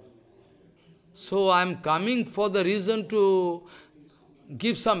me. So I am coming for the reason to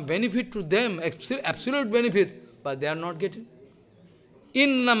give some benefit to them, absolute benefit, but they are not getting.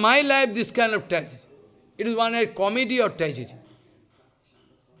 In my life, this kind of tragedy. It is one a comedy or tragedy.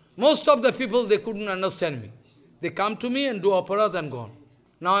 Most of the people, they couldn't understand me. They come to me and do aparadha and gone.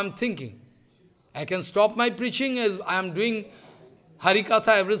 Now I'm thinking, I can stop my preaching as I am doing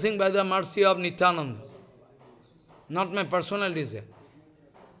Harikatha, everything by the mercy of Nityananda. Not my personal desire.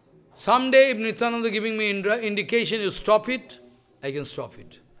 Someday, if Nityananda is giving me indication, you stop it, I can stop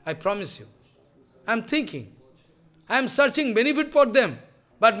it. I promise you. I am thinking. I am searching benefit for them.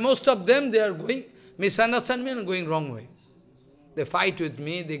 But most of them, they are going, misunderstand me and going wrong way. They fight with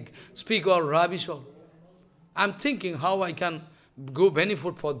me, they speak all rubbish. I am thinking how I can go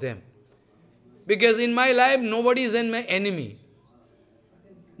benefit for them. Because in my life, nobody is my enemy.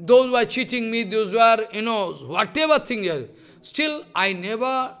 Those who are cheating me, those who are, whatever thing, still I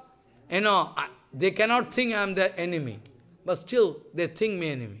never, they cannot think I am their enemy. But still, they think me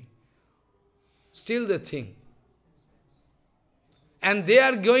enemy. Still they think. And they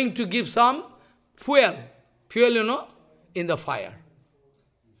are going to give some fuel, in the fire.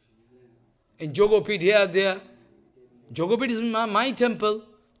 In Jogopit here, there. Jogopit is my temple.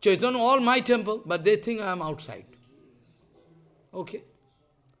 Chaitanya, all my temple. But they think I am outside. Okay.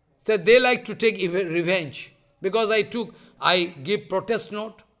 So they like to take revenge. Because I give protest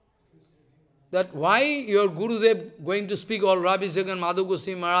note. That why your Gurudev going to speak all rubbish against Madhu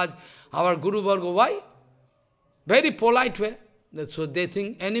Goswami Maharaj, our Guru Varga, why? Very polite way. That's what they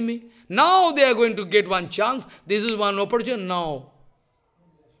think, enemy. Now they are going to get one chance. This is one opportunity now.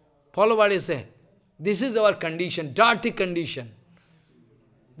 Follow what I say. This is our condition, dirty condition.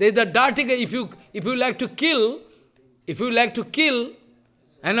 There is the dirty, if you like to kill,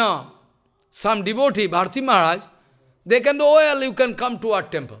 some devotee, Bharati Maharaj, they can do, oh well, you can come to our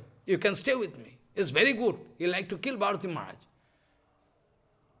temple. You can stay with me. It's very good. You like to kill Bharati Maharaj.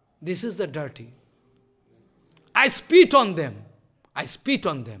 This is the dirty. I spit on them. I spit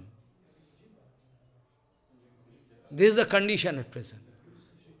on them. This is the condition at present.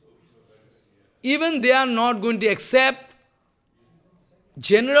 Even they are not going to accept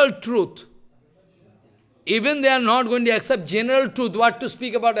general truth. Even they are not going to accept general truth, what to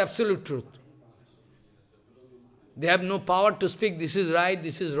speak about absolute truth. They have no power to speak, this is right,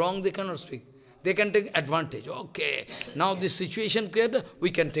 this is wrong, they cannot speak. They can take advantage. Okay, now this situation created,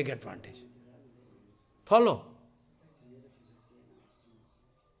 we can take advantage. Follow?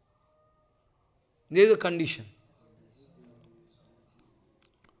 This is the condition.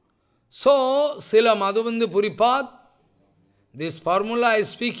 So, Srila Madhavendra Puripad, this formula I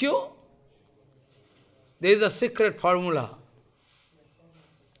speak you, there is a secret formula.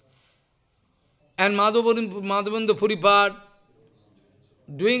 And Madhavendra Puripad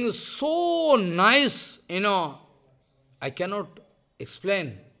doing so nice, I cannot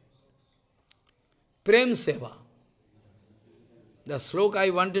explain. Prem Seva. The sloka I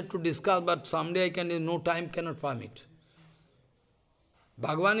wanted to discuss, but someday no time cannot permit.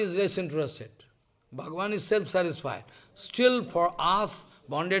 Bhagavan is less interested. Bhagavan is self-satisfied. Still for us,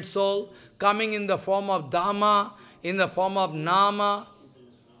 bonded soul, coming in the form of Dhamma, in the form of Nama,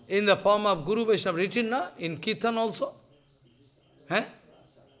 in the form of Guru Vaishnava, written in Kirtan also.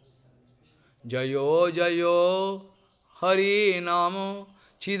 Jayo Jayo Hari Namo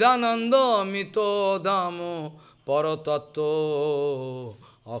Chidananda Mito Damo Paratattva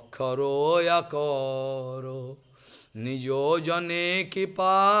Akkharo Yakaro Nijo Jane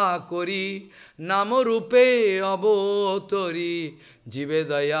Kipa Kori Namo Rupe Abotori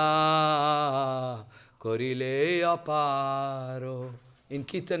Jivedaya Korile Aparo. In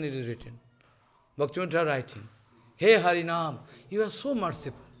Kirtan it is written. Bhaktivinoda writing. Hey Harinam, you are so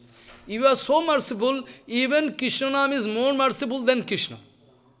merciful. You are so merciful, even Krishnanam is more merciful than Krishna.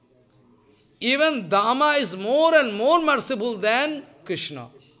 Even Dhamma is more and more merciful than Krishna.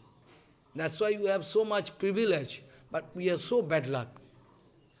 That's why you have so much privilege. But we are so bad luck.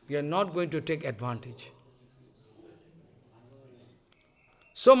 We are not going to take advantage.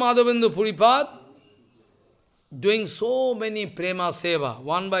 So Madhavendra Puripad, doing so many Prema Seva,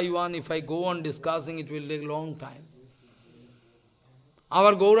 one by one, if I go on discussing, it will take a long time.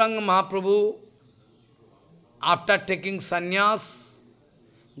 Our Gauranga Mahaprabhu, after taking sannyas,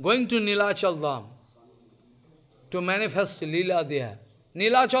 going to Nilachal Dham to manifest Leela there.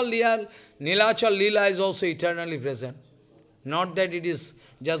 Nilachal Leela is also eternally present. Not that it is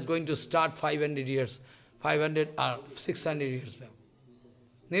just going to start 500 years, 500 or 600 years back.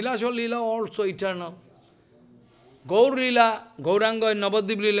 Nilachal Leela also eternal. Gaur Leela, Gauranga and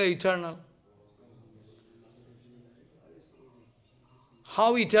Navadvip Leela eternal.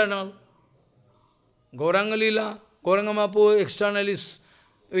 How eternal? Gauranga Leela, Gauranga Mahaprabhu externally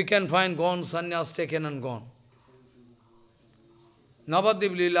we can find gone, sannyas taken and gone.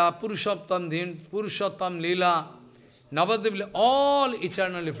 Navadvip Leela, Purushottam Leela, Navadvip, all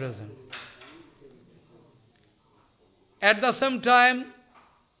eternally present. At the same time,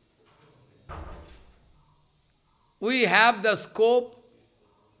 we have the scope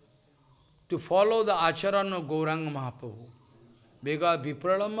to follow the acharan of Gauranga Mahaprabhu. Because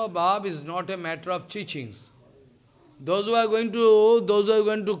Vipralambha Bhav is not a matter of teachings. Those who are going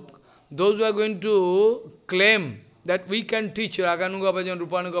to claim that we can teach Raganuga Bhajan,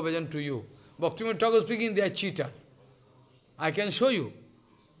 Rupanuga Bhajan to you. Bhaktivinoda Thakur speaking, they are cheated. I can show you.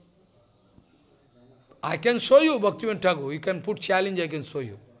 I can show you Bhaktivinoda Thakur. You can put challenge, I can show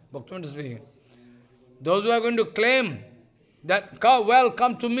you. Bhaktivinoda is speaking. Those who are going to claim that,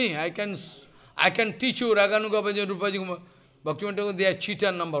 come to me, I can teach you Raganuga Bhajan, Rupanuga Bhaktivinoda Thakur, they are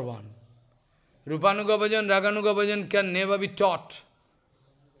cheater number one. Rupanuga Bhajan, Raganuga Bhajan can never be taught.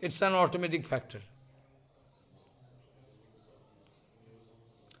 It's an automatic factor.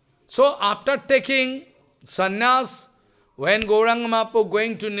 So after taking sannyas, when Gauranga Mahaprabhu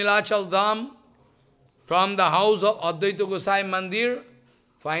going to Nilachal Dham, from the house of Advaita Gosai Mandir,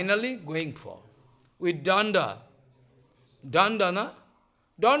 finally going for, with Danda. Danda, na?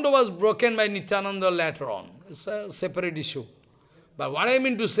 Danda was broken by Nityananda later on. It's a separate issue. But what I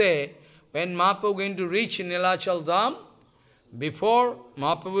mean to say, when Mahaprabhu going to reach Nilachal Dham, before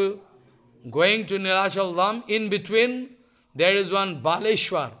Mahaprabhu going to Nilachal Dham, in between, there is one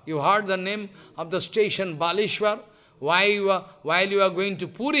Baleshwar. You heard the name of the station, Baleshwar? While you are going to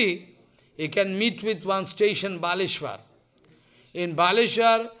Puri, you can meet with one station, Baleshwar. In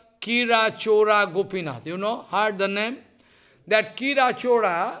Baleshwar, Kira Chora Gopinath. You know, heard the name? That Kira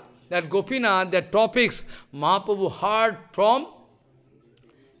Chora, that Gopinath, that topics, Mahaprabhu heard from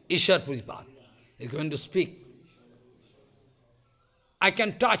Ishar Puripad. He is going to speak. I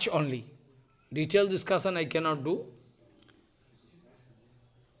can touch only. Detailed discussion I cannot do.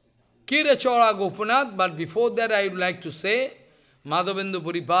 Kira Chora Gopinath, but before that I would like to say, Madhavendra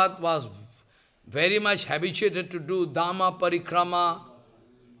Puripad was very much habituated to do Dham Parikram,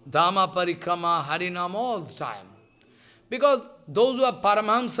 Harinam all the time. Because those who are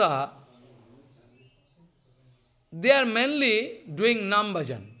Paramahamsa, they are mainly doing Nam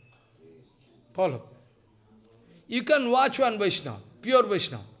Bhajan. Follow. You can watch one Vaishnava, pure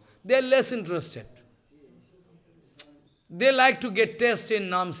Vaishnava. They are less interested. They like to get taste in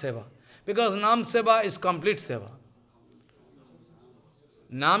Nam Seva. Because Nam Seva is complete Seva.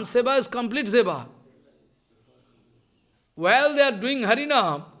 Nam Seva is complete Seva. While they are doing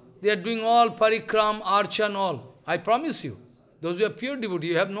Harinam, they are doing all Parikram, Archan, all. I promise you. Those who are pure devotees,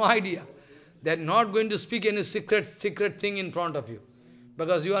 you have no idea. They are not going to speak any secret thing in front of you.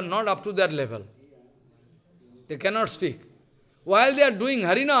 Because you are not up to that level. They cannot speak. While they are doing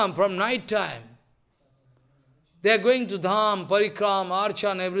Harinam from night time, they are going to Dham, Parikram,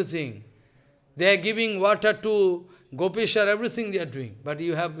 Archan, everything. They are giving water to Gopeshwar, everything they are doing. But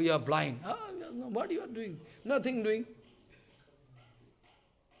you are blind. What you are doing? Nothing doing.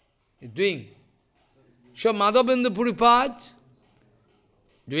 Doing. So Madhavendra Puripad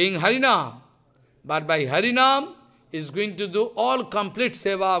doing Harinam. But by Harinam is going to do all complete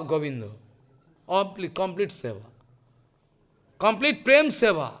Seva of Govinda. All complete Seva. Complete Prem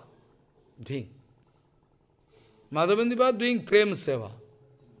Seva. Doing. Madhavendra Puripad doing Prem Seva.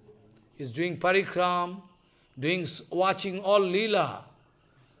 He is doing Parikram, watching all Leela.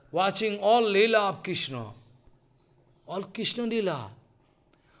 Watching all Leela of Krishna. All Krishna Leela.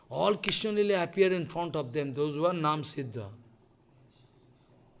 All Krishna Leela appear in front of them, those who are Nam Siddha.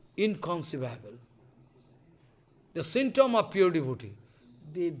 Inconceivable. The symptom of pure devotee.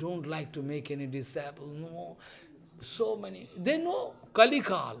 They don't like to make any disciples, no. So many. They know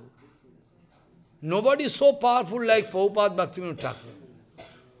Kalikal. Nobody is so powerful like Prabhupada Bhaktivinoda Thakur.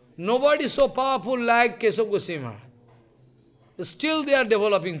 Nobody is so powerful like Keshav Goswami Maharaj. Still they are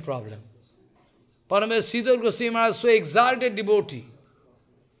developing problem. Parameswar Sridhar Goswami Maharaj is so exalted devotee.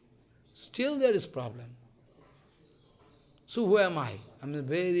 Still there is problem. So who am I? I am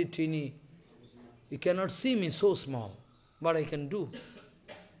very teeny. You cannot see me so small. What I can do?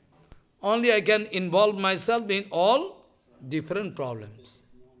 Only I can involve myself in all different problems.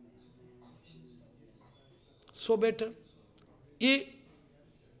 So better.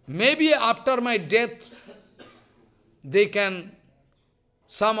 Maybe after my death,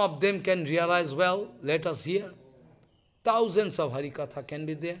 some of them can realize, well, let us hear. Thousands of Harikatha can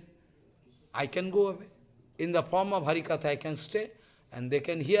be there. I can go away. In the form of Harikatha, I can stay, and they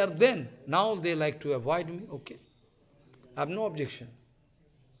can hear then. Now they like to avoid me, okay. I have no objection.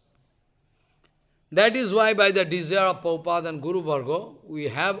 That is why by the desire of Prabhupada and Guru Varga, we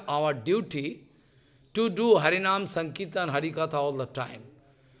have our duty to do Harinam, Sankirtan, Harikatha all the time.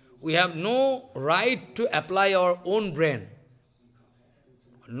 We have no right to apply our own brain.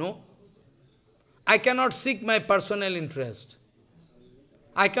 No. I cannot seek my personal interest.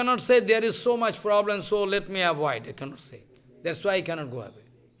 I cannot say there is so much problem, so let me avoid. I cannot say. That's why I cannot go away.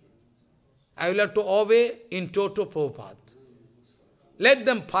 I will have to obey in toto Prabhupada. Let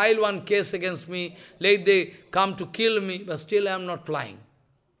them file one case against me, let they come to kill me, but still I am not flying.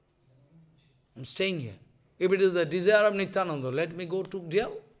 I am staying here. If it is the desire of Nityananda, let me go to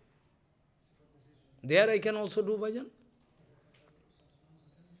jail. There I can also do bhajan.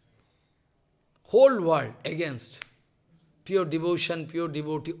 Whole world against pure devotion, pure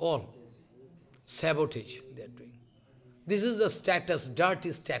devotee, all. Sabotage they are doing. This is the status,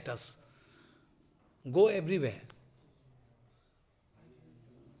 dirty status. Go everywhere.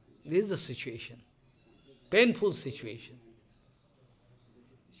 This is the situation. Painful situation.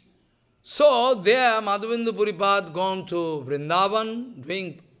 So, there Madhavendra Puripad gone to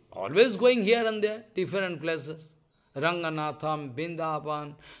Vrindavan, always going here and there, different places. Ranganatham,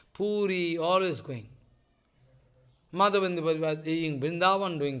 Vrindavan, Puri, always going. Madhavendra Puripad is in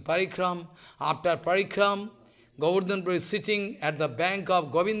Vrindavan, doing Parikram. After Parikram, Govardhan Prabhu is sitting at the bank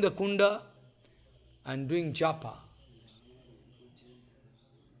of Govinda Kunda and doing japa.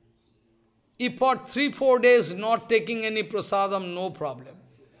 If for 3-4 days not taking any prasadam, no problem.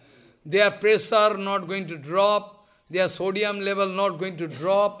 Their pressure not going to drop, their sodium level not going to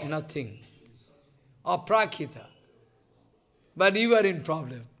drop, nothing. Aprakita. But you are in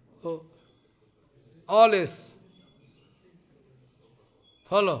problem. Oh. Always.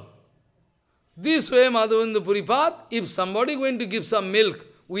 Follow. This way Madhavendra Puripad, if somebody going to give some milk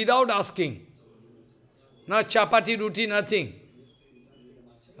without asking, not chapati, ruti, nothing.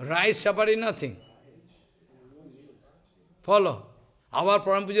 Rice, chapati, nothing. Follow. Our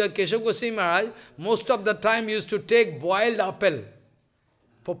Parampuja Keshav Goswami Maharaj, most of the time used to take boiled apple.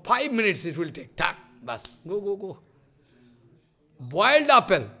 For 5 minutes it will take. Tak, bas, go. Boiled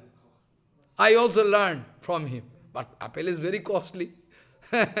apple. I also learned from him. But apple is very costly.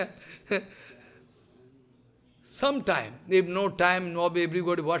 Sometime, if no time, no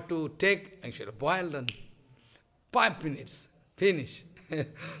everybody what to take, actually boiled and 5 minutes, finish.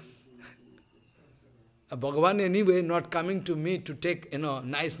 Bhagavan anyway not coming to me to take,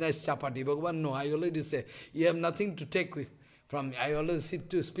 nice chapati. Bhagavan, no, I already say, you have nothing to take from me. I always speak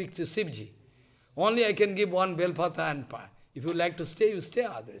to Sivji. Only I can give one belpata and pie. If you like to stay, you stay,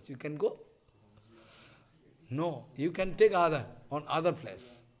 otherwise you can go. No, you can take on other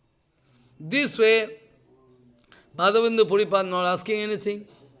place. This way, Madhavendra Puripad not asking anything.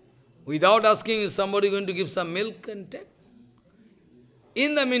 Without asking, is somebody going to give some milk and take?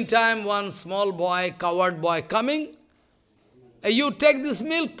 In the meantime, one small boy, coward boy coming, you take this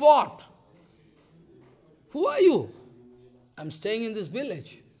milk pot. Who are you? I'm staying in this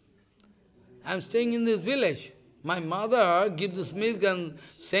village. I'm staying in this village. My mother gave this milk and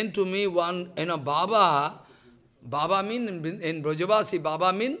sent to me one, Baba. Baba mean, in Brajavasi,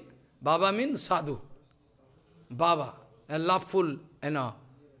 Baba mean sadhu. Baba, a loveful,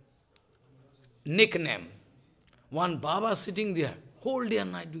 nickname. One Baba sitting there, whole day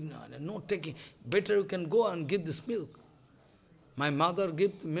and night doing that, no taking. Better you can go and give this milk. My mother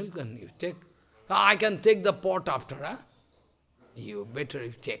gave the milk and you take. I can take the pot after, huh? You better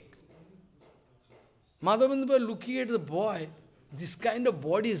you take. Madhavendra looking at the boy, this kind of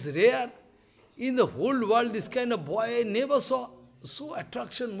body is rare. In the whole world, this kind of boy I never saw. So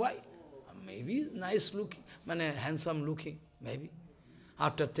attraction, why? Maybe nice looking, handsome looking, maybe.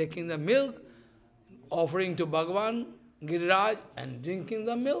 After taking the milk, offering to Bhagavan, Giriraj, and drinking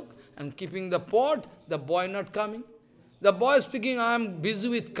the milk, and keeping the pot, the boy not coming. The boy speaking, I am busy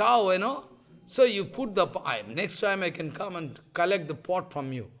with cow, So you put the pot, next time I can come and collect the pot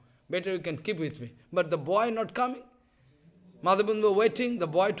from you. Better you can keep with me. But the boy not coming. Madhavendra waiting, the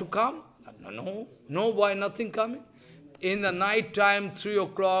boy to come. No boy, nothing coming. In the night time, 3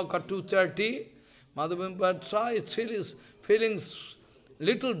 o'clock or 2:30, Madhavendra is feeling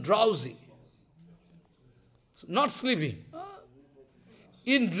little drowsy. Not sleeping.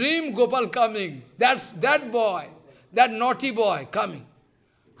 In dream, Gopal coming. That's that boy, that naughty boy coming.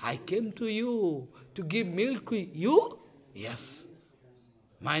 I came to you to give milk. You? Yes.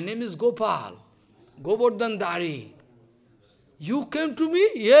 My name is Gopal, Govardhan Dari. You came to me?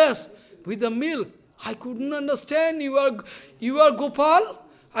 Yes, with the milk. I couldn't understand. You are Gopal?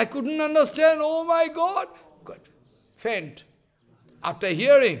 I couldn't understand. Oh my God. God. Faint. After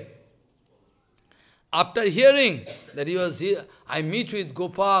hearing that he was here, I meet with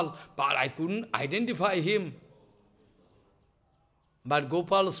Gopal, but I couldn't identify him. But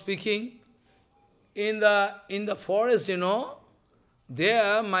Gopal speaking, in the forest,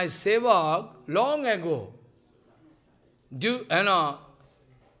 there my Seva, long ago,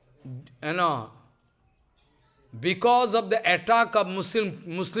 because of the attack of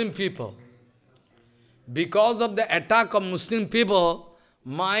Muslim people,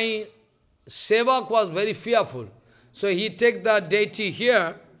 my Sevak was very fearful. So he take the deity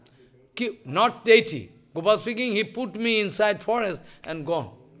here, not deity. Gopal speaking, he put me inside forest and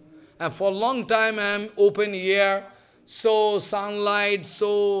gone. And for a long time I am open air, so sunlight,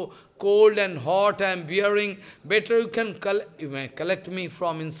 so cold and hot I am bearing. Better you can collect me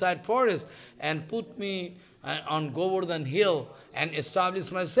from inside forest and put me on Govardhan hill and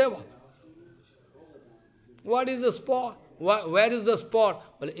establish my Seva. What is the spot? Where is the spot?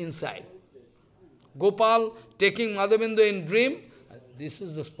 Well, inside. Gopal taking Madhavendra in dream, this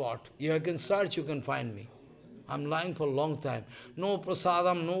is the spot. You can search, you can find me. I'm lying for a long time. No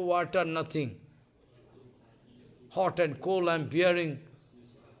prasadam, no water, nothing. Hot and cold I'm bearing.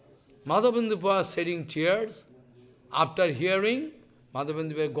 Madhavendra was shedding tears. After hearing,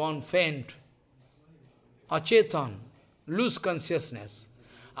 Madhavendra gone faint. Achetan, lose consciousness.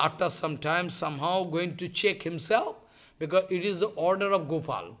 After some time, somehow going to check himself, because it is the order of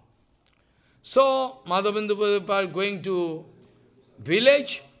Gopal. So, Madhavendra Puripad going to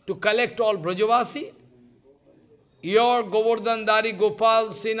village to collect all Brajavasi. Your Govardhandari Gopal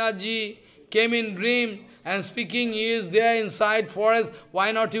Sinaji came in dream and speaking, he is there inside forest,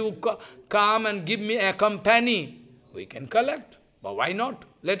 why not you come and give me a company? We can collect, but why not?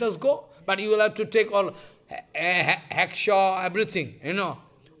 Let us go. But you will have to take all hackshaw, everything,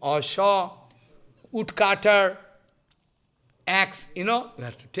 or saw, wood cutter, axe, you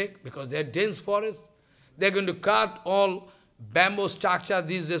have to take, because they are dense forest. They are going to cut all bamboo structure,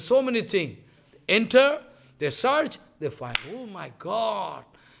 there's so many things. Enter, they search, they find, oh my God,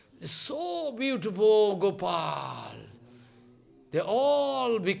 it's so beautiful, Gopal. They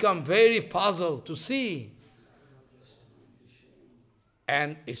all become very puzzled to see.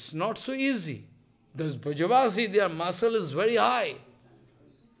 And it's not so easy. Those Brajavasi, their muscle is very high.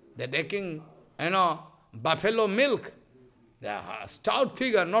 They're taking, buffalo milk. They are a stout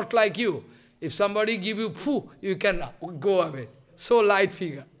figure, not like you. If somebody give you poo, you can go away. So light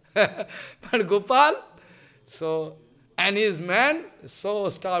figure. But Gopal, and his man, so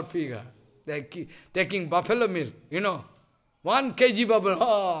stout figure. They're taking buffalo milk, 1 kg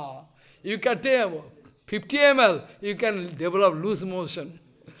buffalo, you can take 50 ml, you can develop loose motion.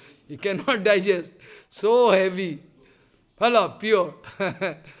 You cannot digest. So heavy. Hello, pure.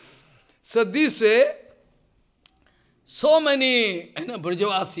 So this way, so many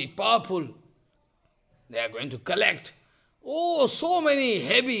Brajavasi, powerful, they are going to collect. Oh, so many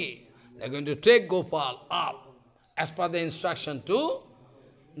heavy. They are going to take Gopal up, as per the instruction to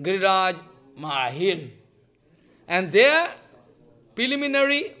Giriraj Maharaj hill. And there,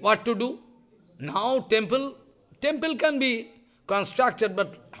 preliminary, what to do? Now temple can be constructed,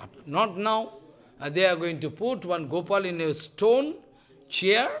 but not now. They are going to put one Gopal in a stone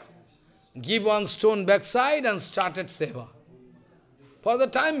chair, give one stone backside and started Seva. For the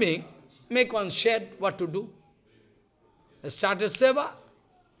time being, make one shed, what to do? They started Seva.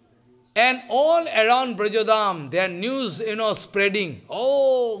 And all around Brajadam, their news, spreading.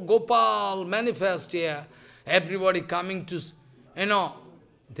 Oh, Gopal manifest here. Everybody coming to,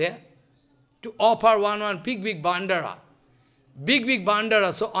 there, to offer one big bandara. Big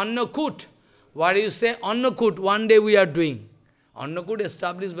bandara. So Anakut, what do you say? Anakut, one day we are doing. Anakut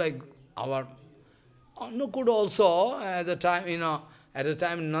established by our... Anakut also, at the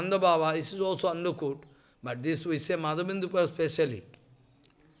time, Nanda Baba, this is also Anakut. But this we say Madhavendra Puripad specially.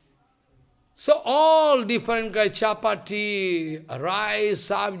 So all different kinds, chapati, rice,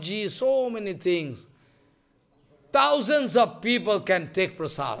 sabji, so many things. Thousands of people can take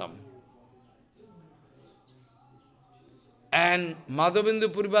prasadam. And Madhavendra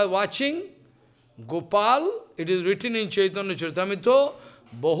Puripad watching, Gopal, it is written in Chaitanya Charitamrita,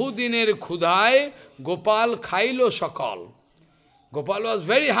 Bahudiner khudai Gopal khailo shakal. Gopal was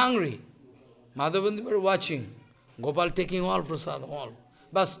very hungry. Madhavendra Puripad watching. Gopal taking all prasadam, all.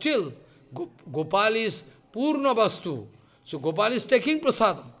 But still, Gopal is Purna Vastu. So Gopal is taking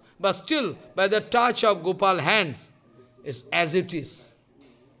prasadam. But still, by the touch of Gopal hands, is as it is.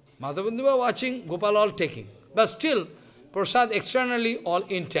 Madhavendra watching, Gopal all taking. But still, prasad externally all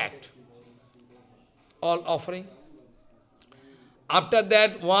intact. All offering. After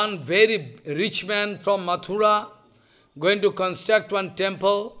that, one very rich man from Mathura going to construct one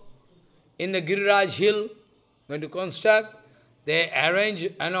temple in the Giriraj hill, going to construct. They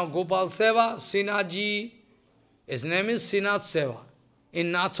arrange, Gopal Seva, Sinaji, his name is Sinath Seva,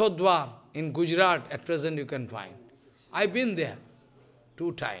 in Nathodwar, in Gujarat, at present you can find. I've been there.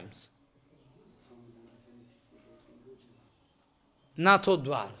 2 times.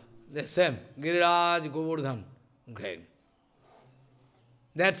 Nathodvar, the same, Giriraj Govardhan, great.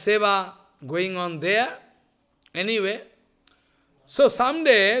 That seva going on there. Anyway, so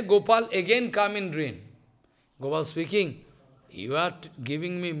someday Gopal again come in dream. Gopal speaking, you are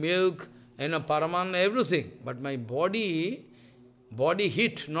giving me milk and a paraman, everything, but my body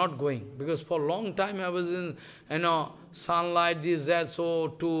heat not going, because for a long time I was in, sunlight, this, that, so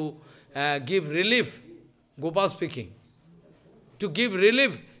to give relief, Gopal speaking, to give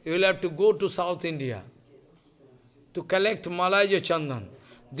relief, you will have to go to South India to collect Malaja Chandan.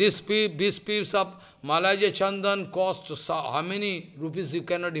 This piece of Malaja Chandan cost how many rupees you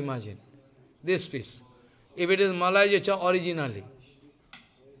cannot imagine. This piece. If it is Malaja Chandan originally.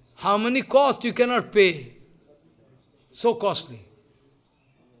 How many cost you cannot pay. So costly.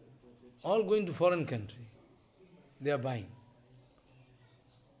 All going to foreign country. They are buying.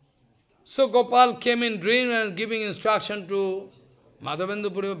 So Gopal came in dream and giving instruction to Madhavendra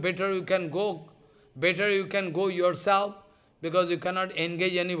Puripad, better you can go yourself, because you cannot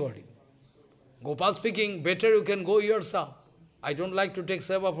engage anybody. Gopal speaking, better you can go yourself. I don't like to take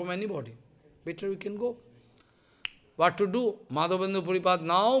seva from anybody. Better you can go. What to do? Madhavendra Puripad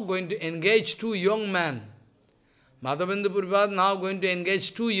now going to engage 2 young men. Madhavendra Puripad now going to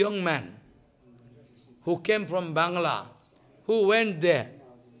engage 2 young men who came from Bangla, who went there.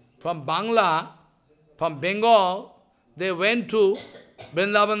 From Bangla, from Bengal, they went to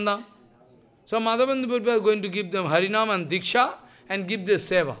Vrindavan. So Madhavendra Puripad is going to give them Harinam and Diksha and give their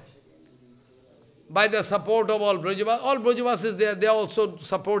seva. By the support of all Brajavasis there, they are also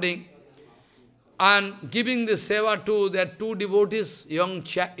supporting and giving the seva to their 2 devotees,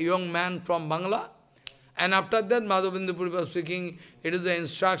 young man from Bangla. And after that, Madhavendra Puripad speaking, it is the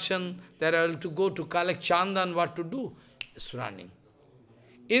instruction that I will to go to collect Chandan, what to do. It's running.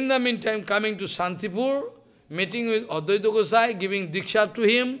 In the meantime, coming to Santipur, meeting with Advaita Gosai, giving Diksha to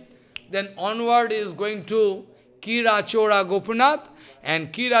him. Then onward is going to Kirachora Gopinath.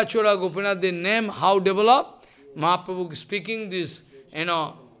 And Kirachora Gopinath, the name, how developed? Mahaprabhu speaking this,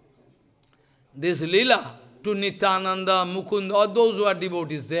 this lila to Nityananda, Mukunda, all those who are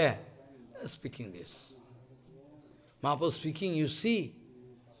devotees there. Speaking this. Mahaprabhu speaking, you see.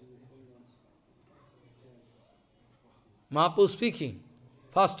 Mahaprabhu speaking.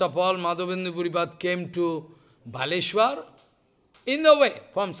 First of all, Madhavendra Puripad came to Baleshwar. In the way,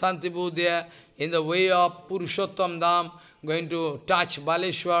 from Santipur there, in the way of Purushottam Dham, going to touch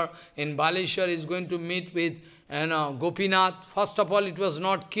Baleshwar. In Baleshwar is going to meet with Gopinath. First of all, it was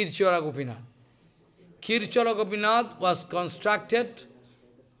not Kirchora Gopinath. Kirchora Gopinath was constructed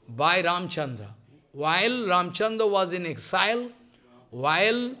by Ramchandra. While Ramchandra was in exile,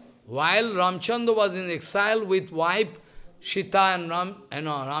 while Ramchandra was in exile with wife Sita and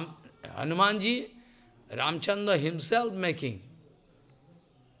Hanumanji, Ramchandra himself making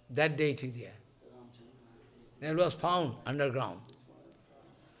that deity there. It was found underground.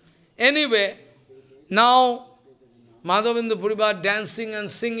 Anyway, now Madhavendra Puripad dancing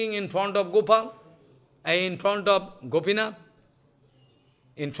and singing in front of Gopal, in front of Gopinath.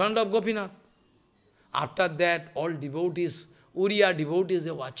 In front of Gopinath. After that, all devotees, Uriya devotees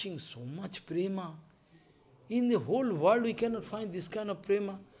are watching so much prema. In the whole world, we cannot find this kind of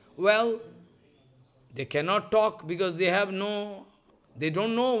prema. Well, they cannot talk because they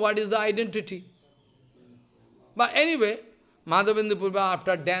don't know what is the identity. But anyway, Madhavendra Puripad,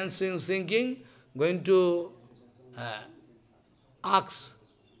 after dancing, singing, going to ask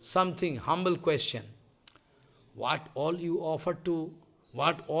something, humble question. What all you offer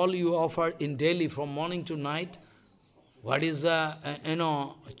in Delhi from morning to night? What is the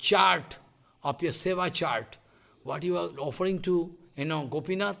chart of your seva chart? What you are offering to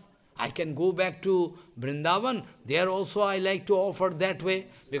Gopinath? I can go back to Vrindavan. There also I like to offer that way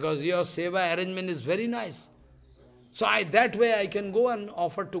because your seva arrangement is very nice. So that way I can go and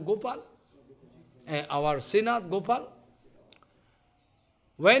offer to Gopal, our Srinath Gopal.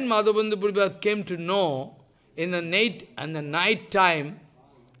 When Madhavendra Puripad came to know in the night time,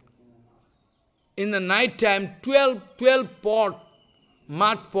 12 pot,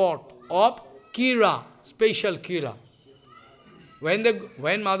 mud pot of kira, special kira. When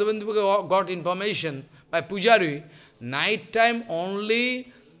Madhavendra Puripad got information by Pujari, night time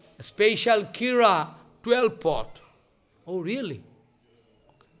only special kira, 12 pot. Oh, really?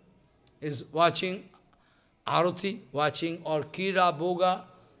 Is watching Arati, watching all Kira, Boga,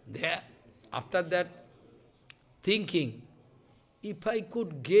 there. After that, thinking, if I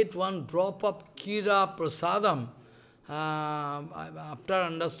could get one drop of Kira Prasadam, after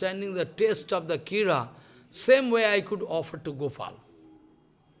understanding the taste of the Kira, same way I could offer to Gopal.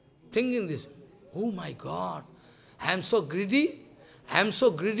 thinking this, oh my God, I am so greedy, I am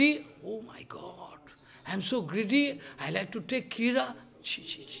so greedy, oh my God, I am so greedy, I like to take Kira.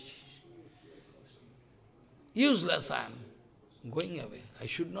 Useless I am, going away, I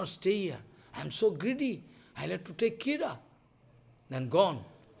should not stay here, I am so greedy, I like to take Kira. Then gone,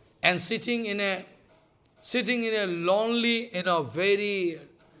 and sitting in a lonely, in a very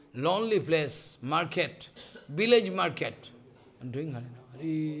lonely place, market, village market, and doing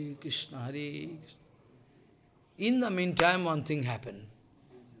Hare Krishna, Hare Krishna. In the meantime, one thing happened.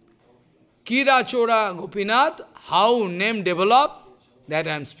 Kira Chora Gopinath, how name developed, that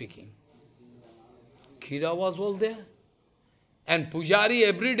I am speaking. Kira was all there. And Pujari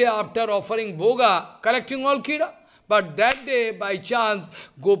every day after offering Bhoga, collecting all Kira. But that day, by chance,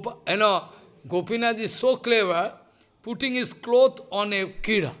 Gopinath is so clever, putting his cloth on a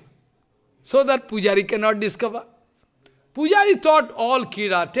Kira, so that Pujari cannot discover. Pujari thought all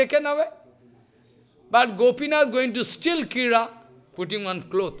Kira taken away. But Gopinath is going to steal Kira, putting one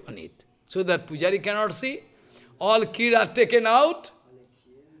cloth on it, so that Pujari cannot see. All Kira taken out.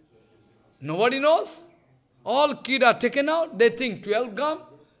 Nobody knows. All Kira taken out. They think 12 come,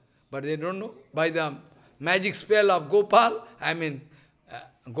 but they don't know. By the magic spell of Gopinath,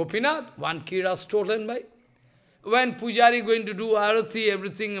 one Kira stolen by. When Pujari going to do arati,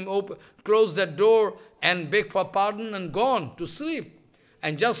 everything, open, close the door and beg for pardon and gone to sleep,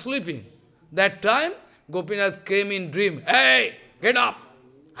 and just sleeping. That time, Gopinath came in dream. Hey, get up!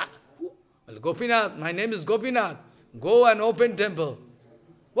 Well, Gopinath, my name is Gopinath. Go and open temple.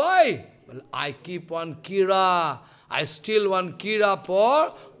 Why? Well, I keep one Kira. I steal one Kira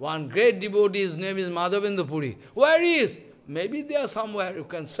for one great devotee. His name is Madhavendra Puri. Where he is? Maybe they are somewhere. You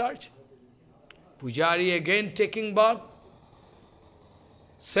can search. Pujari again taking bath.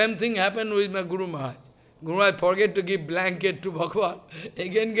 Same thing happened with my Guru Maharaj. Guru Maharaj forget to give blanket to Bhagavan.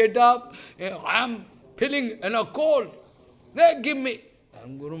 Again get up. I am feeling cold. They give me.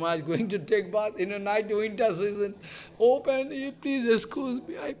 And Guru Maharaj going to take bath in a night, winter season. Open, please excuse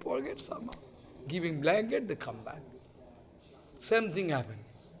me, I forget somehow. Giving blanket, they come back. Same thing happened.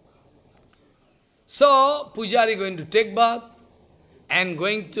 So, Pujari going to take bath and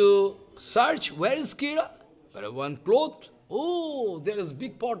going to search, where is Kira? Where one cloth? Oh, there is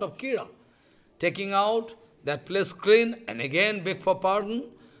big pot of Kira. Taking out, that place clean, and again beg for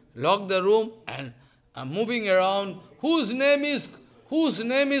pardon, lock the room, and moving around. Whose name is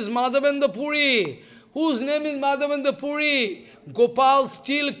Madhavendra Puri? Whose name is Madhavendra Puri? Gopal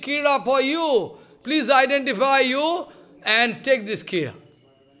steal Kira for you. Please identify you and take this Kira.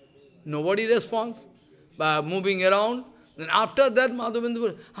 Nobody responds. By moving around. Then after that, Madhavendra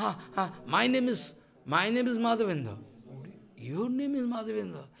Puri, my name is Madhavendra. Your name is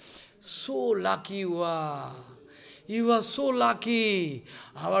Madhavendra. So lucky you are. You are so lucky.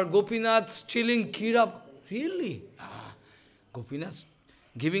 Our Gopinath stealing Kira. Really? Gopinath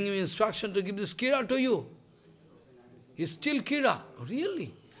giving him instruction to give this Kira to you. He still Kira.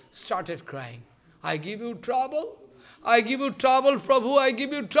 Really? Started crying. I give you trouble. I give you trouble, Prabhu. I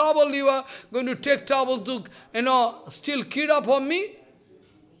give you trouble. You are going to take trouble to, steal Kira for me.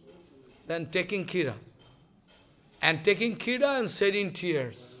 Then taking Kira. And taking Kira and shedding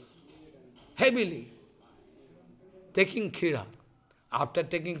tears. Heavily. Taking Kira. After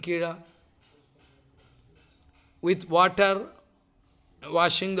taking Kira, with water,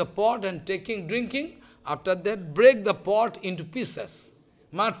 washing the pot and drinking. After that, break the pot into pieces.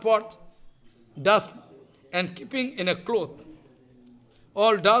 Mud pot, dust, and keeping in a cloth.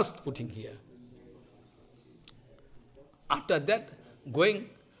 All dust putting here. After that, going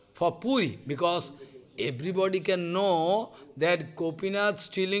for Puri, because everybody can know that Gopinath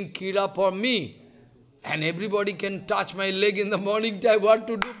stealing Kira for me. And everybody can touch my leg in the morning time. What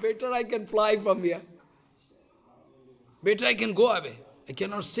to do? Better I can fly from here. Better I can go away. I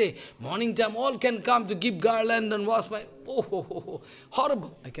cannot stay. Morning time, all can come to give garland and wash my...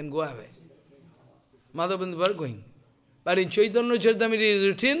 horrible. I can go away. Madhavendra were going. But in Chaitanya Charitamrita it is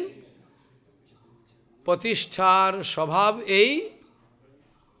written, Patishthar Swabhav ei,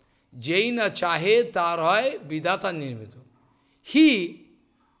 Jaina chahe tar hoy vidata nirmito. He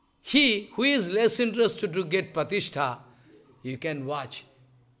who is less interested to get Pratishtha, you can watch.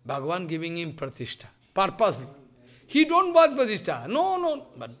 Bhagavan giving him Pratishtha. Purposely. He don't want Pratishtha. No.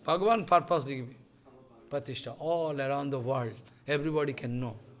 But Bhagavan purposely giving Pratishtha all around the world. Everybody can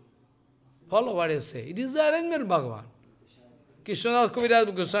know. Follow what I say. It is the arrangement of Bhagavan. Krishnadas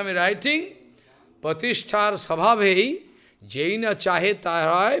Kaviraj Goswami writing, Pratisthar Sabhavei Jaina Chahe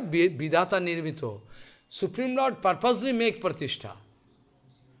Tarai Vidata Nirmito. Supreme Lord purposely make Pratishtha.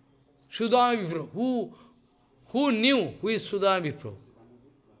 Sudama Vipro. Who knew who is Sudama Vipro?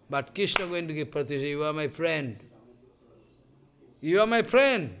 But Krishna going to give pratishtha, you are my friend. You are my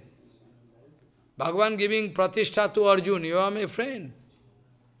friend. Bhagavan giving pratishtha to Arjuna, you are my friend.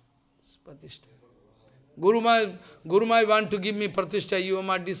 Pratishtha. Guru Maharaj want to give me pratishtha, you are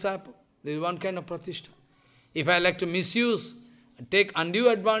my disciple. There is one kind of pratishtha. If I like to misuse, take undue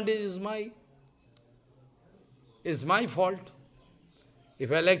advantage, is my fault.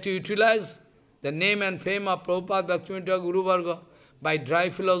 If I like to utilize the name and fame of Prabhupada, Bhaktivinoda Guru Varga, by dry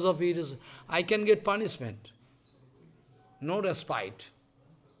philosophy, I can get punishment. No respite.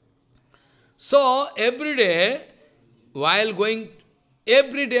 So, every day, while going,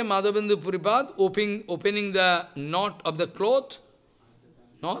 every day Madhavendra Puripad opening the knot of the cloth,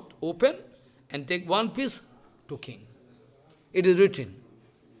 knot, open, and take one piece to king. It is written.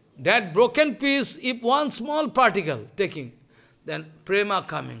 That broken piece, if one small particle taking, then Prema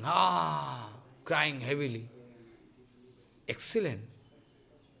coming, crying heavily. Excellent.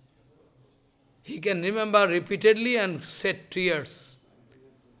 He can remember repeatedly and shed tears.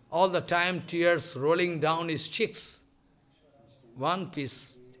 All the time tears rolling down his cheeks. One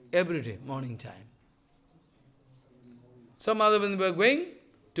piece, every day, morning time. So Madhavendra was going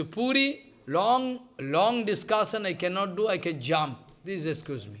to Puri, long discussion I cannot do, I can jump. Please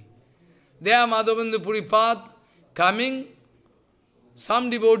excuse me. There Madhavendra Puripad coming, some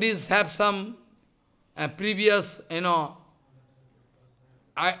devotees have some previous,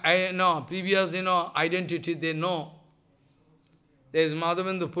 previous, identity, they know. There is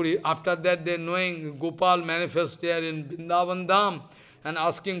Madhavendra Puri. After that, they are knowing Gopal manifests there in Vrindavan Dham and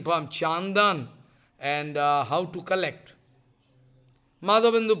asking for Chandan and how to collect.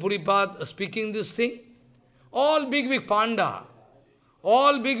 Madhavendra Puripad speaking this thing. All big panda,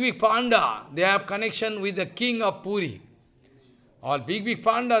 they have connection with the king of Puri. All big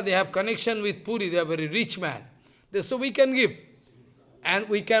panda, they have connection with Puri. They are very rich man. So we can give. And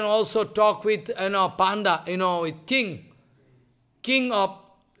we can also talk with panda, with king of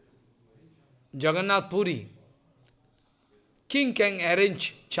Jagannath Puri. King can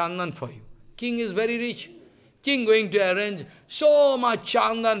arrange chandan for you. King is very rich. King going to arrange so much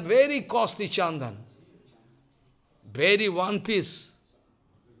chandan, very costly chandan. Very one piece.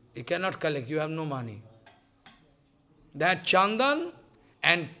 You cannot collect, you have no money. That chandan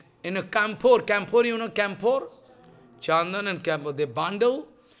and in a camphor, camphor, chandan and camphor, they bundle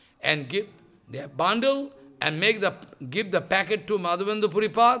and give, give the packet to Madhavendra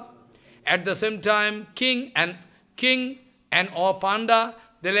Puripad. At the same time, king and all panda,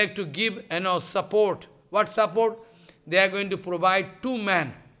 they like to give support. What support? They are going to provide 2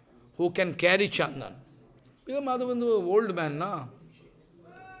 men who can carry chandan. Because Madhavendra was an old man, na?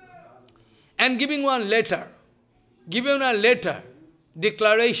 And giving a letter,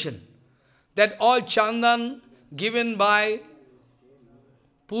 declaration, that all chandan given by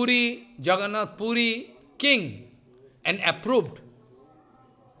Puri, Jagannath Puri, king, and approved.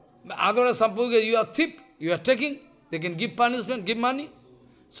 Otherwise, suppose you are thief, you are taking, they can give punishment, give money.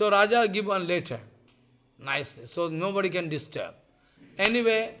 So Raja give one letter, nicely, so nobody can disturb.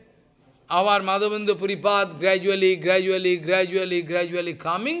 Anyway, our Madhavendra Puripad gradually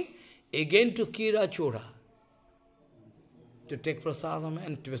coming again to Kira Chora to take prasadam.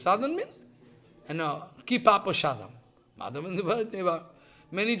 And prasadam means, Kipa prasadam. Madhavendra never,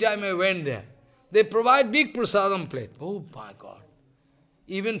 many times I went there. They provide big prasadam plate. Oh my God.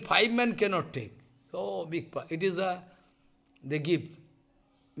 Even 5 men cannot take. Oh, big, it is they give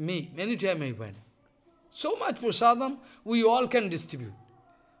me. Many times I went. So much prasadam, we all can distribute.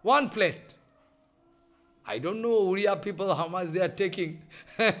 1 plate. I don't know Uriya people how much they are taking.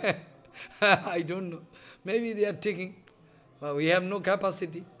 I don't know. Maybe they are taking. But we have no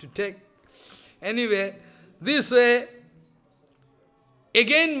capacity to take. Anyway, this way,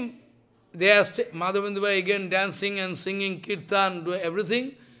 again, they are Madhavendra again dancing and singing kirtan, do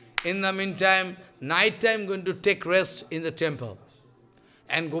everything. In the meantime, night time going to take rest in the temple.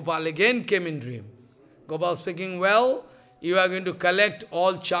 And Gopal again came in dream. Gopal speaking, well, you are going to collect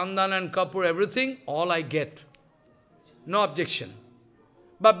all chandan and kapur, everything, all I get. No objection.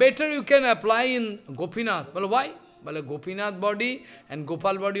 But better you can apply in Gopinath. Well, why? Well, Gopinath body and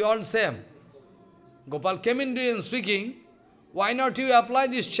Gopal body all same. Gopal came in dream speaking, why not you apply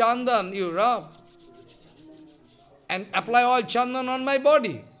this chandan, you rub, and apply all chandan on my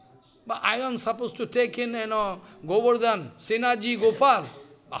body? But I am supposed to take in, Govardhan, Sinaji, Gopal.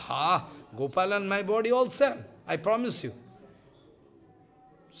 Aha, Gopal and my body all same, I promise you.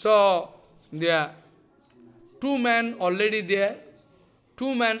 So, there are 2 men already there.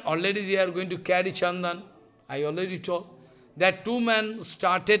 2 men already they are going to carry chandan. I already told. That 2 men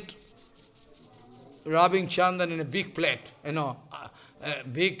started rubbing chandan in a big plate,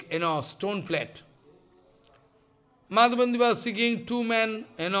 big, stone plate. Madhavendra was speaking, two men,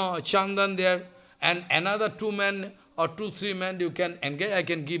 chandan there, and another two men or 2-3 men you can engage, I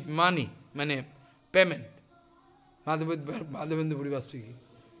can give money, payment. Madhavendra Puri was speaking.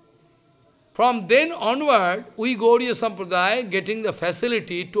 From then onward, we Gaudiya Sampradaya getting the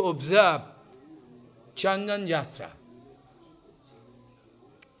facility to observe Chandan Yatra.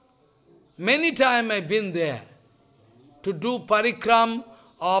 Many times I have been there to do parikram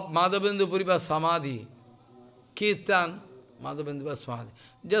of Madhavendra Puripad Samadhi, Kirtan, Madhavendra Samadhi,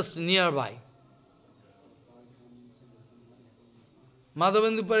 just nearby.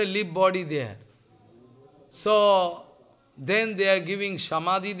 Madhavendra Puripad live body there. So, then they are giving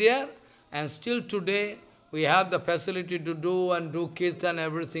Samadhi there, and still today we have the facility to do Kirtan,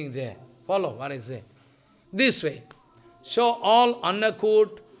 everything there. Follow what I say. This way. So, all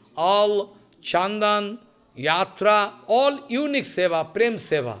Anakut, all Chandan, Yatra, all unique Seva, Prem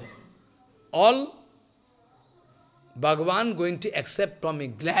Seva, all Bhagavan going to accept from me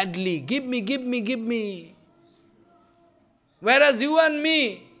gladly. Give me, give me, give me. Whereas you and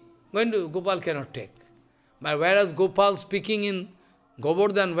me, Gopal cannot take. But whereas Gopal speaking in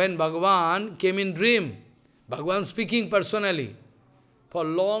Govardhan, when Bhagavan came in dream, Bhagavan speaking personally, for a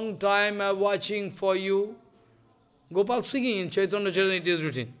long time I am watching for you. Gopal speaking in Chaitanya Charitamrita, it is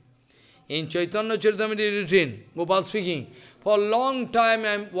written. In Chaitanya Charitamrita it is written, Gopal speaking, for a long time I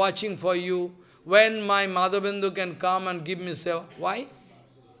am watching for you, when my Madhavendra can come and give me seva. Why?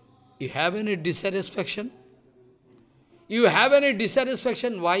 You have any dissatisfaction? You have any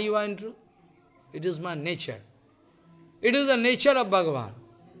dissatisfaction? Why you are in? It is my nature. It is the nature of Bhagavan.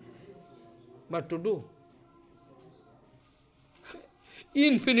 But to do.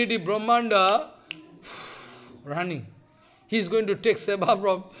 Infinity Brahmanda running. He is going to take seva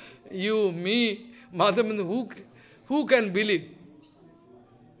from you, me, Madhavendra. Who can believe?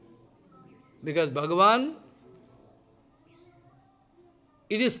 Because Bhagavan,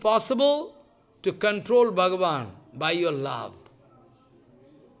 it is possible to control Bhagavan by your love.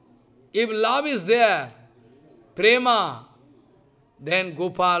 If love is there, Prema, then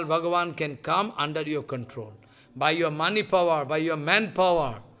Gopal, Bhagavan can come under your control. By your money power, by your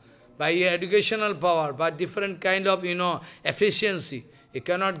manpower, by your educational power, by different kind of, efficiency, you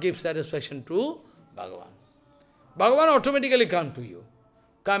cannot give satisfaction to Bhagavan. Bhagavan automatically come to you.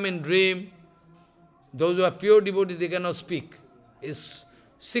 Come in dream. Those who are pure devotees, they cannot speak. It's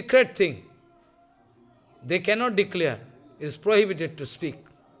secret thing. They cannot declare. It's prohibited to speak.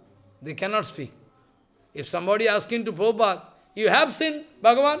 They cannot speak. If somebody asking to Prabhupada, you have sinned,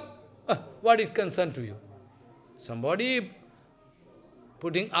 Bhagavan? What is concern to you? Somebody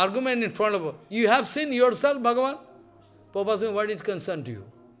putting argument in front of you. You have sinned yourself, Bhagavan? Prabhupada saying, what is concern to you?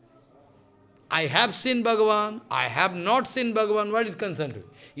 I have sinned, Bhagavan. I have not sinned, Bhagavan. What is concern to you?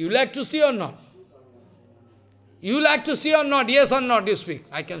 You like to see or not? You like to see or not? Yes or not, you speak.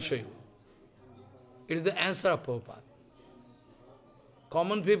 I can show you. It is the answer of Prabhupada.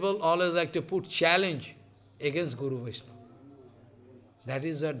 Common people always like to put challenge against Guru Vaishnava. That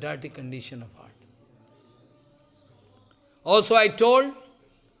is a dirty condition of heart. Also I told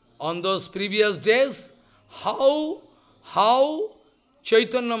on those previous days how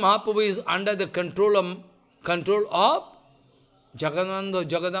Chaitanya Mahaprabhu is under the control of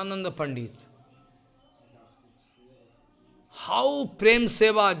Jagadananda Pandit. How Prem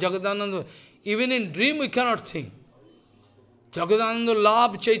Seva, Jagadananda, even in dream we cannot think. Jagadananda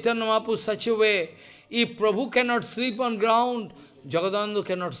loved Chaitanya Mahaprabhu such a way, if Prabhu cannot sleep on ground, Jagadananda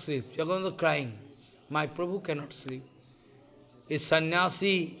cannot sleep. Jagadananda crying, my Prabhu cannot sleep. Is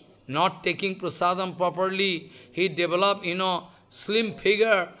sannyasi, not taking prasadam properly, he developed, slim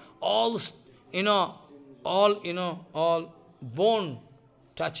figure, all bone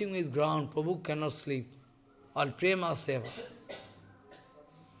touching with ground. Prabhu cannot sleep. All Prema Seva.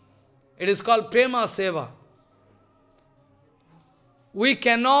 It is called Prema Seva. We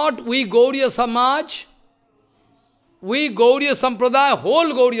cannot, we Gaudiya Samaj, we Gaudiya Sampradaya,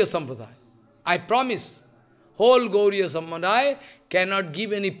 whole Gaudiya Sampradaya, I promise, whole Gaudiya Sampradaya cannot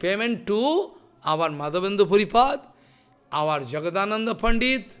give any payment to our Madhavendra Puripad, our Jagadananda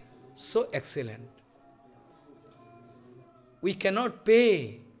Pandit, so excellent. We cannot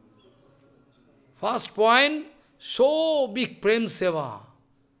pay. First point, so big Prem Seva.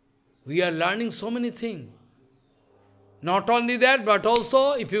 We are learning so many things. Not only that, but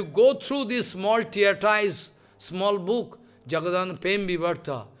also if you go through this small theatrized, small book, Jagadananda Prem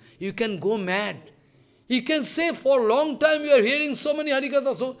Vivarta, you can go mad. You can say for a long time you are hearing so many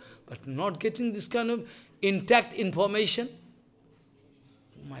Harikatha, but not getting this kind of intact information.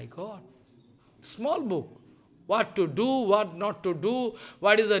 Oh my God. Small book. what to do, what not to do,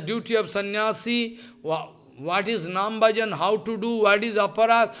 what is the duty of sannyasi, what is nam bhajan, how to do, what is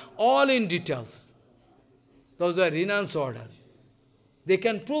aparad, all in details. Those are renounce order. They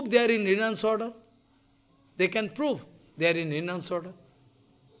can prove they are in renounce order. They can prove they are in renounce order.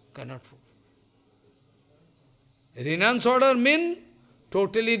 Cannot prove. Renounce order means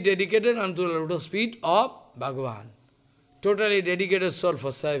totally dedicated unto the lotus feet of Bhagavan. Totally dedicated soul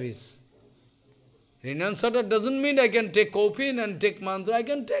for service. Renounce order doesn't mean I can take coffin and take mantra. I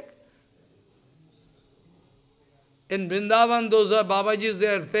can take. In Vrindavan, those are Babajis, they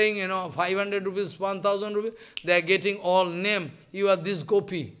are paying, 500 rupees, 1,000 rupees. They are getting all name. You are this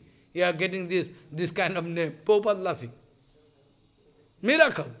gopi. You are getting this kind of name. Prabhupada laughing.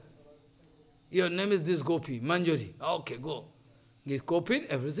 Miracle. Your name is this gopi, Manjari. Okay, go. Give coffin,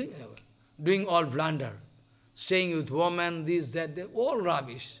 everything. Doing all blunder. Staying with woman, this, that, all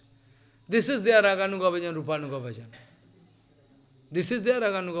rubbish. This is their Raganuga Bhajan, Rupanuga Bhajan. This is their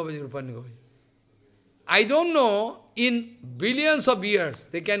Raganuga Bhajan, Rupanuga Bhajan. I don't know, in billions of years,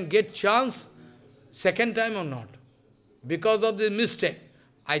 they can get chance second time or not. Because of this mistake,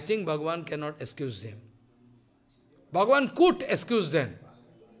 I think Bhagavan cannot excuse them. Bhagavan could excuse them.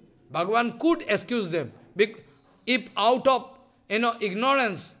 Bhagavan could excuse them. If out of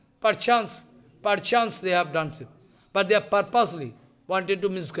ignorance, perchance they have done it. But they have purposely wanted to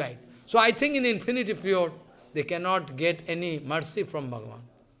misguide. So I think in infinity period, they cannot get any mercy from Bhagavan.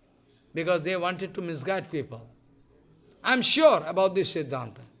 Because they wanted to misguide people. I am sure about this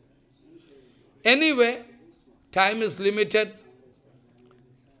Siddhanta. Anyway, time is limited.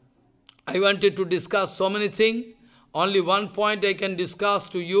 I wanted to discuss so many things. Only one point I can discuss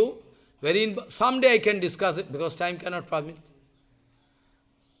to you. Someday I can discuss it because time cannot permit.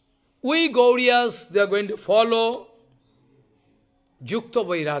 We Gaudiyas, they are going to follow Yukta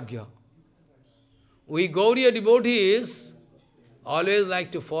Vairagya. We Gaudiya devotees always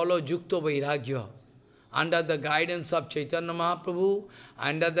like to follow Yukta Vairagya. Under the guidance of Chaitanya Mahaprabhu,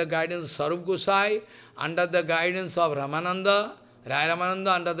 under the guidance of Sarup Gosai, under the guidance of Ramananda, Rai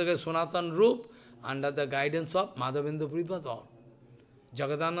Ramananda, under the Sanatana Rup, under the guidance of Madhavendra Puripad.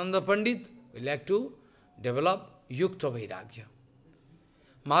 Jagadananda Pandit, we like to develop Yukta Vairagya.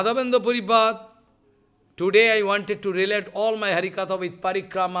 Madhavendra Puripad, today I wanted to relate all my Harikatha with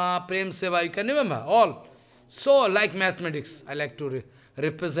Parikrama, Prem, Seva, you can remember, all. So, like mathematics, I like to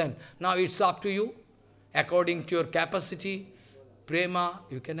represent. Now it's up to you, according to your capacity, Prema,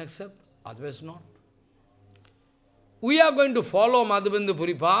 you can accept, otherwise not. We are going to follow Madhavendra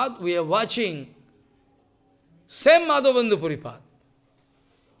Puripad, we are watching same Madhavendra Puripad.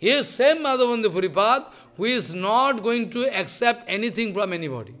 He is same Madhavendra Puripad who is not going to accept anything from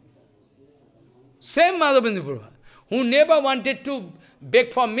anybody. Same Madhavendra Puripad, who never wanted to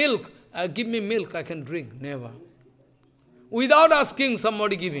beg for milk. Give me milk, I can drink. Never. Without asking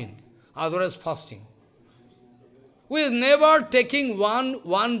somebody giving, otherwise fasting. Who is never taking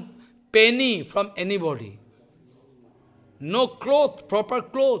one penny from anybody. No cloth, proper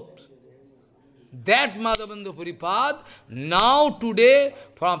cloth. That Madhavendra Puripad, now today,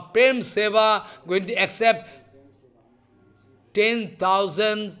 from Prem Seva, going to accept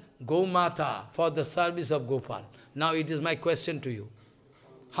 10,000 Gomata for the service of Gopal. Now it is my question to you.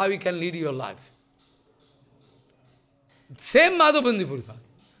 How you can lead your life? Same Madhavendra Puripad,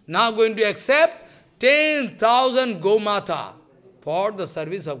 now going to accept 10,000 Gomata for the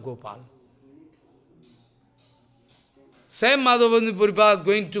service of Gopal. Same Madhavendra Puripad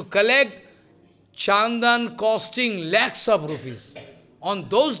going to collect Chandan costing lakhs of rupees. On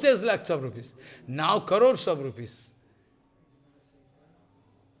those days, lakhs of rupees. Now crores of rupees.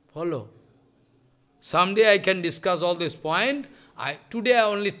 Follow. Someday I can discuss all this point. Today I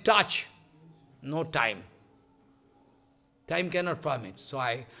only touch. No time. Time cannot permit. So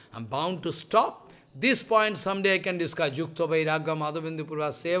I am bound to stop. This point someday I can discuss. Yukta Vairagya, Madhavendra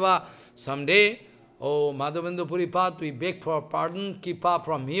Puripad, Seva. Someday, oh Madhavendra Puripad, we beg for pardon, Kripa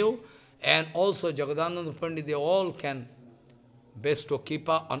from you. And also Jagadananda Pandit, they all can bestow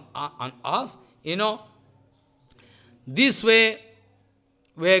Kripa on us. This way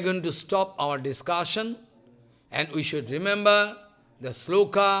we are going to stop our discussion. And we should remember the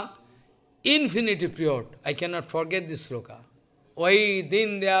sloka, infinity period. I cannot forget this sloka. Vai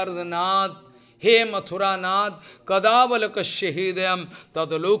Dindyardanath, He Mathuranath, Kadavalakasya hidayam,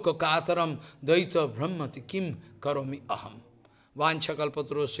 Tadaloka kataram, Daita brahmati kim karomi aham.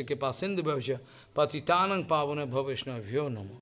 Vanchakalpatrosya kipa sindhu bhavasya, Patitanang pavana bhavishna vyo namo.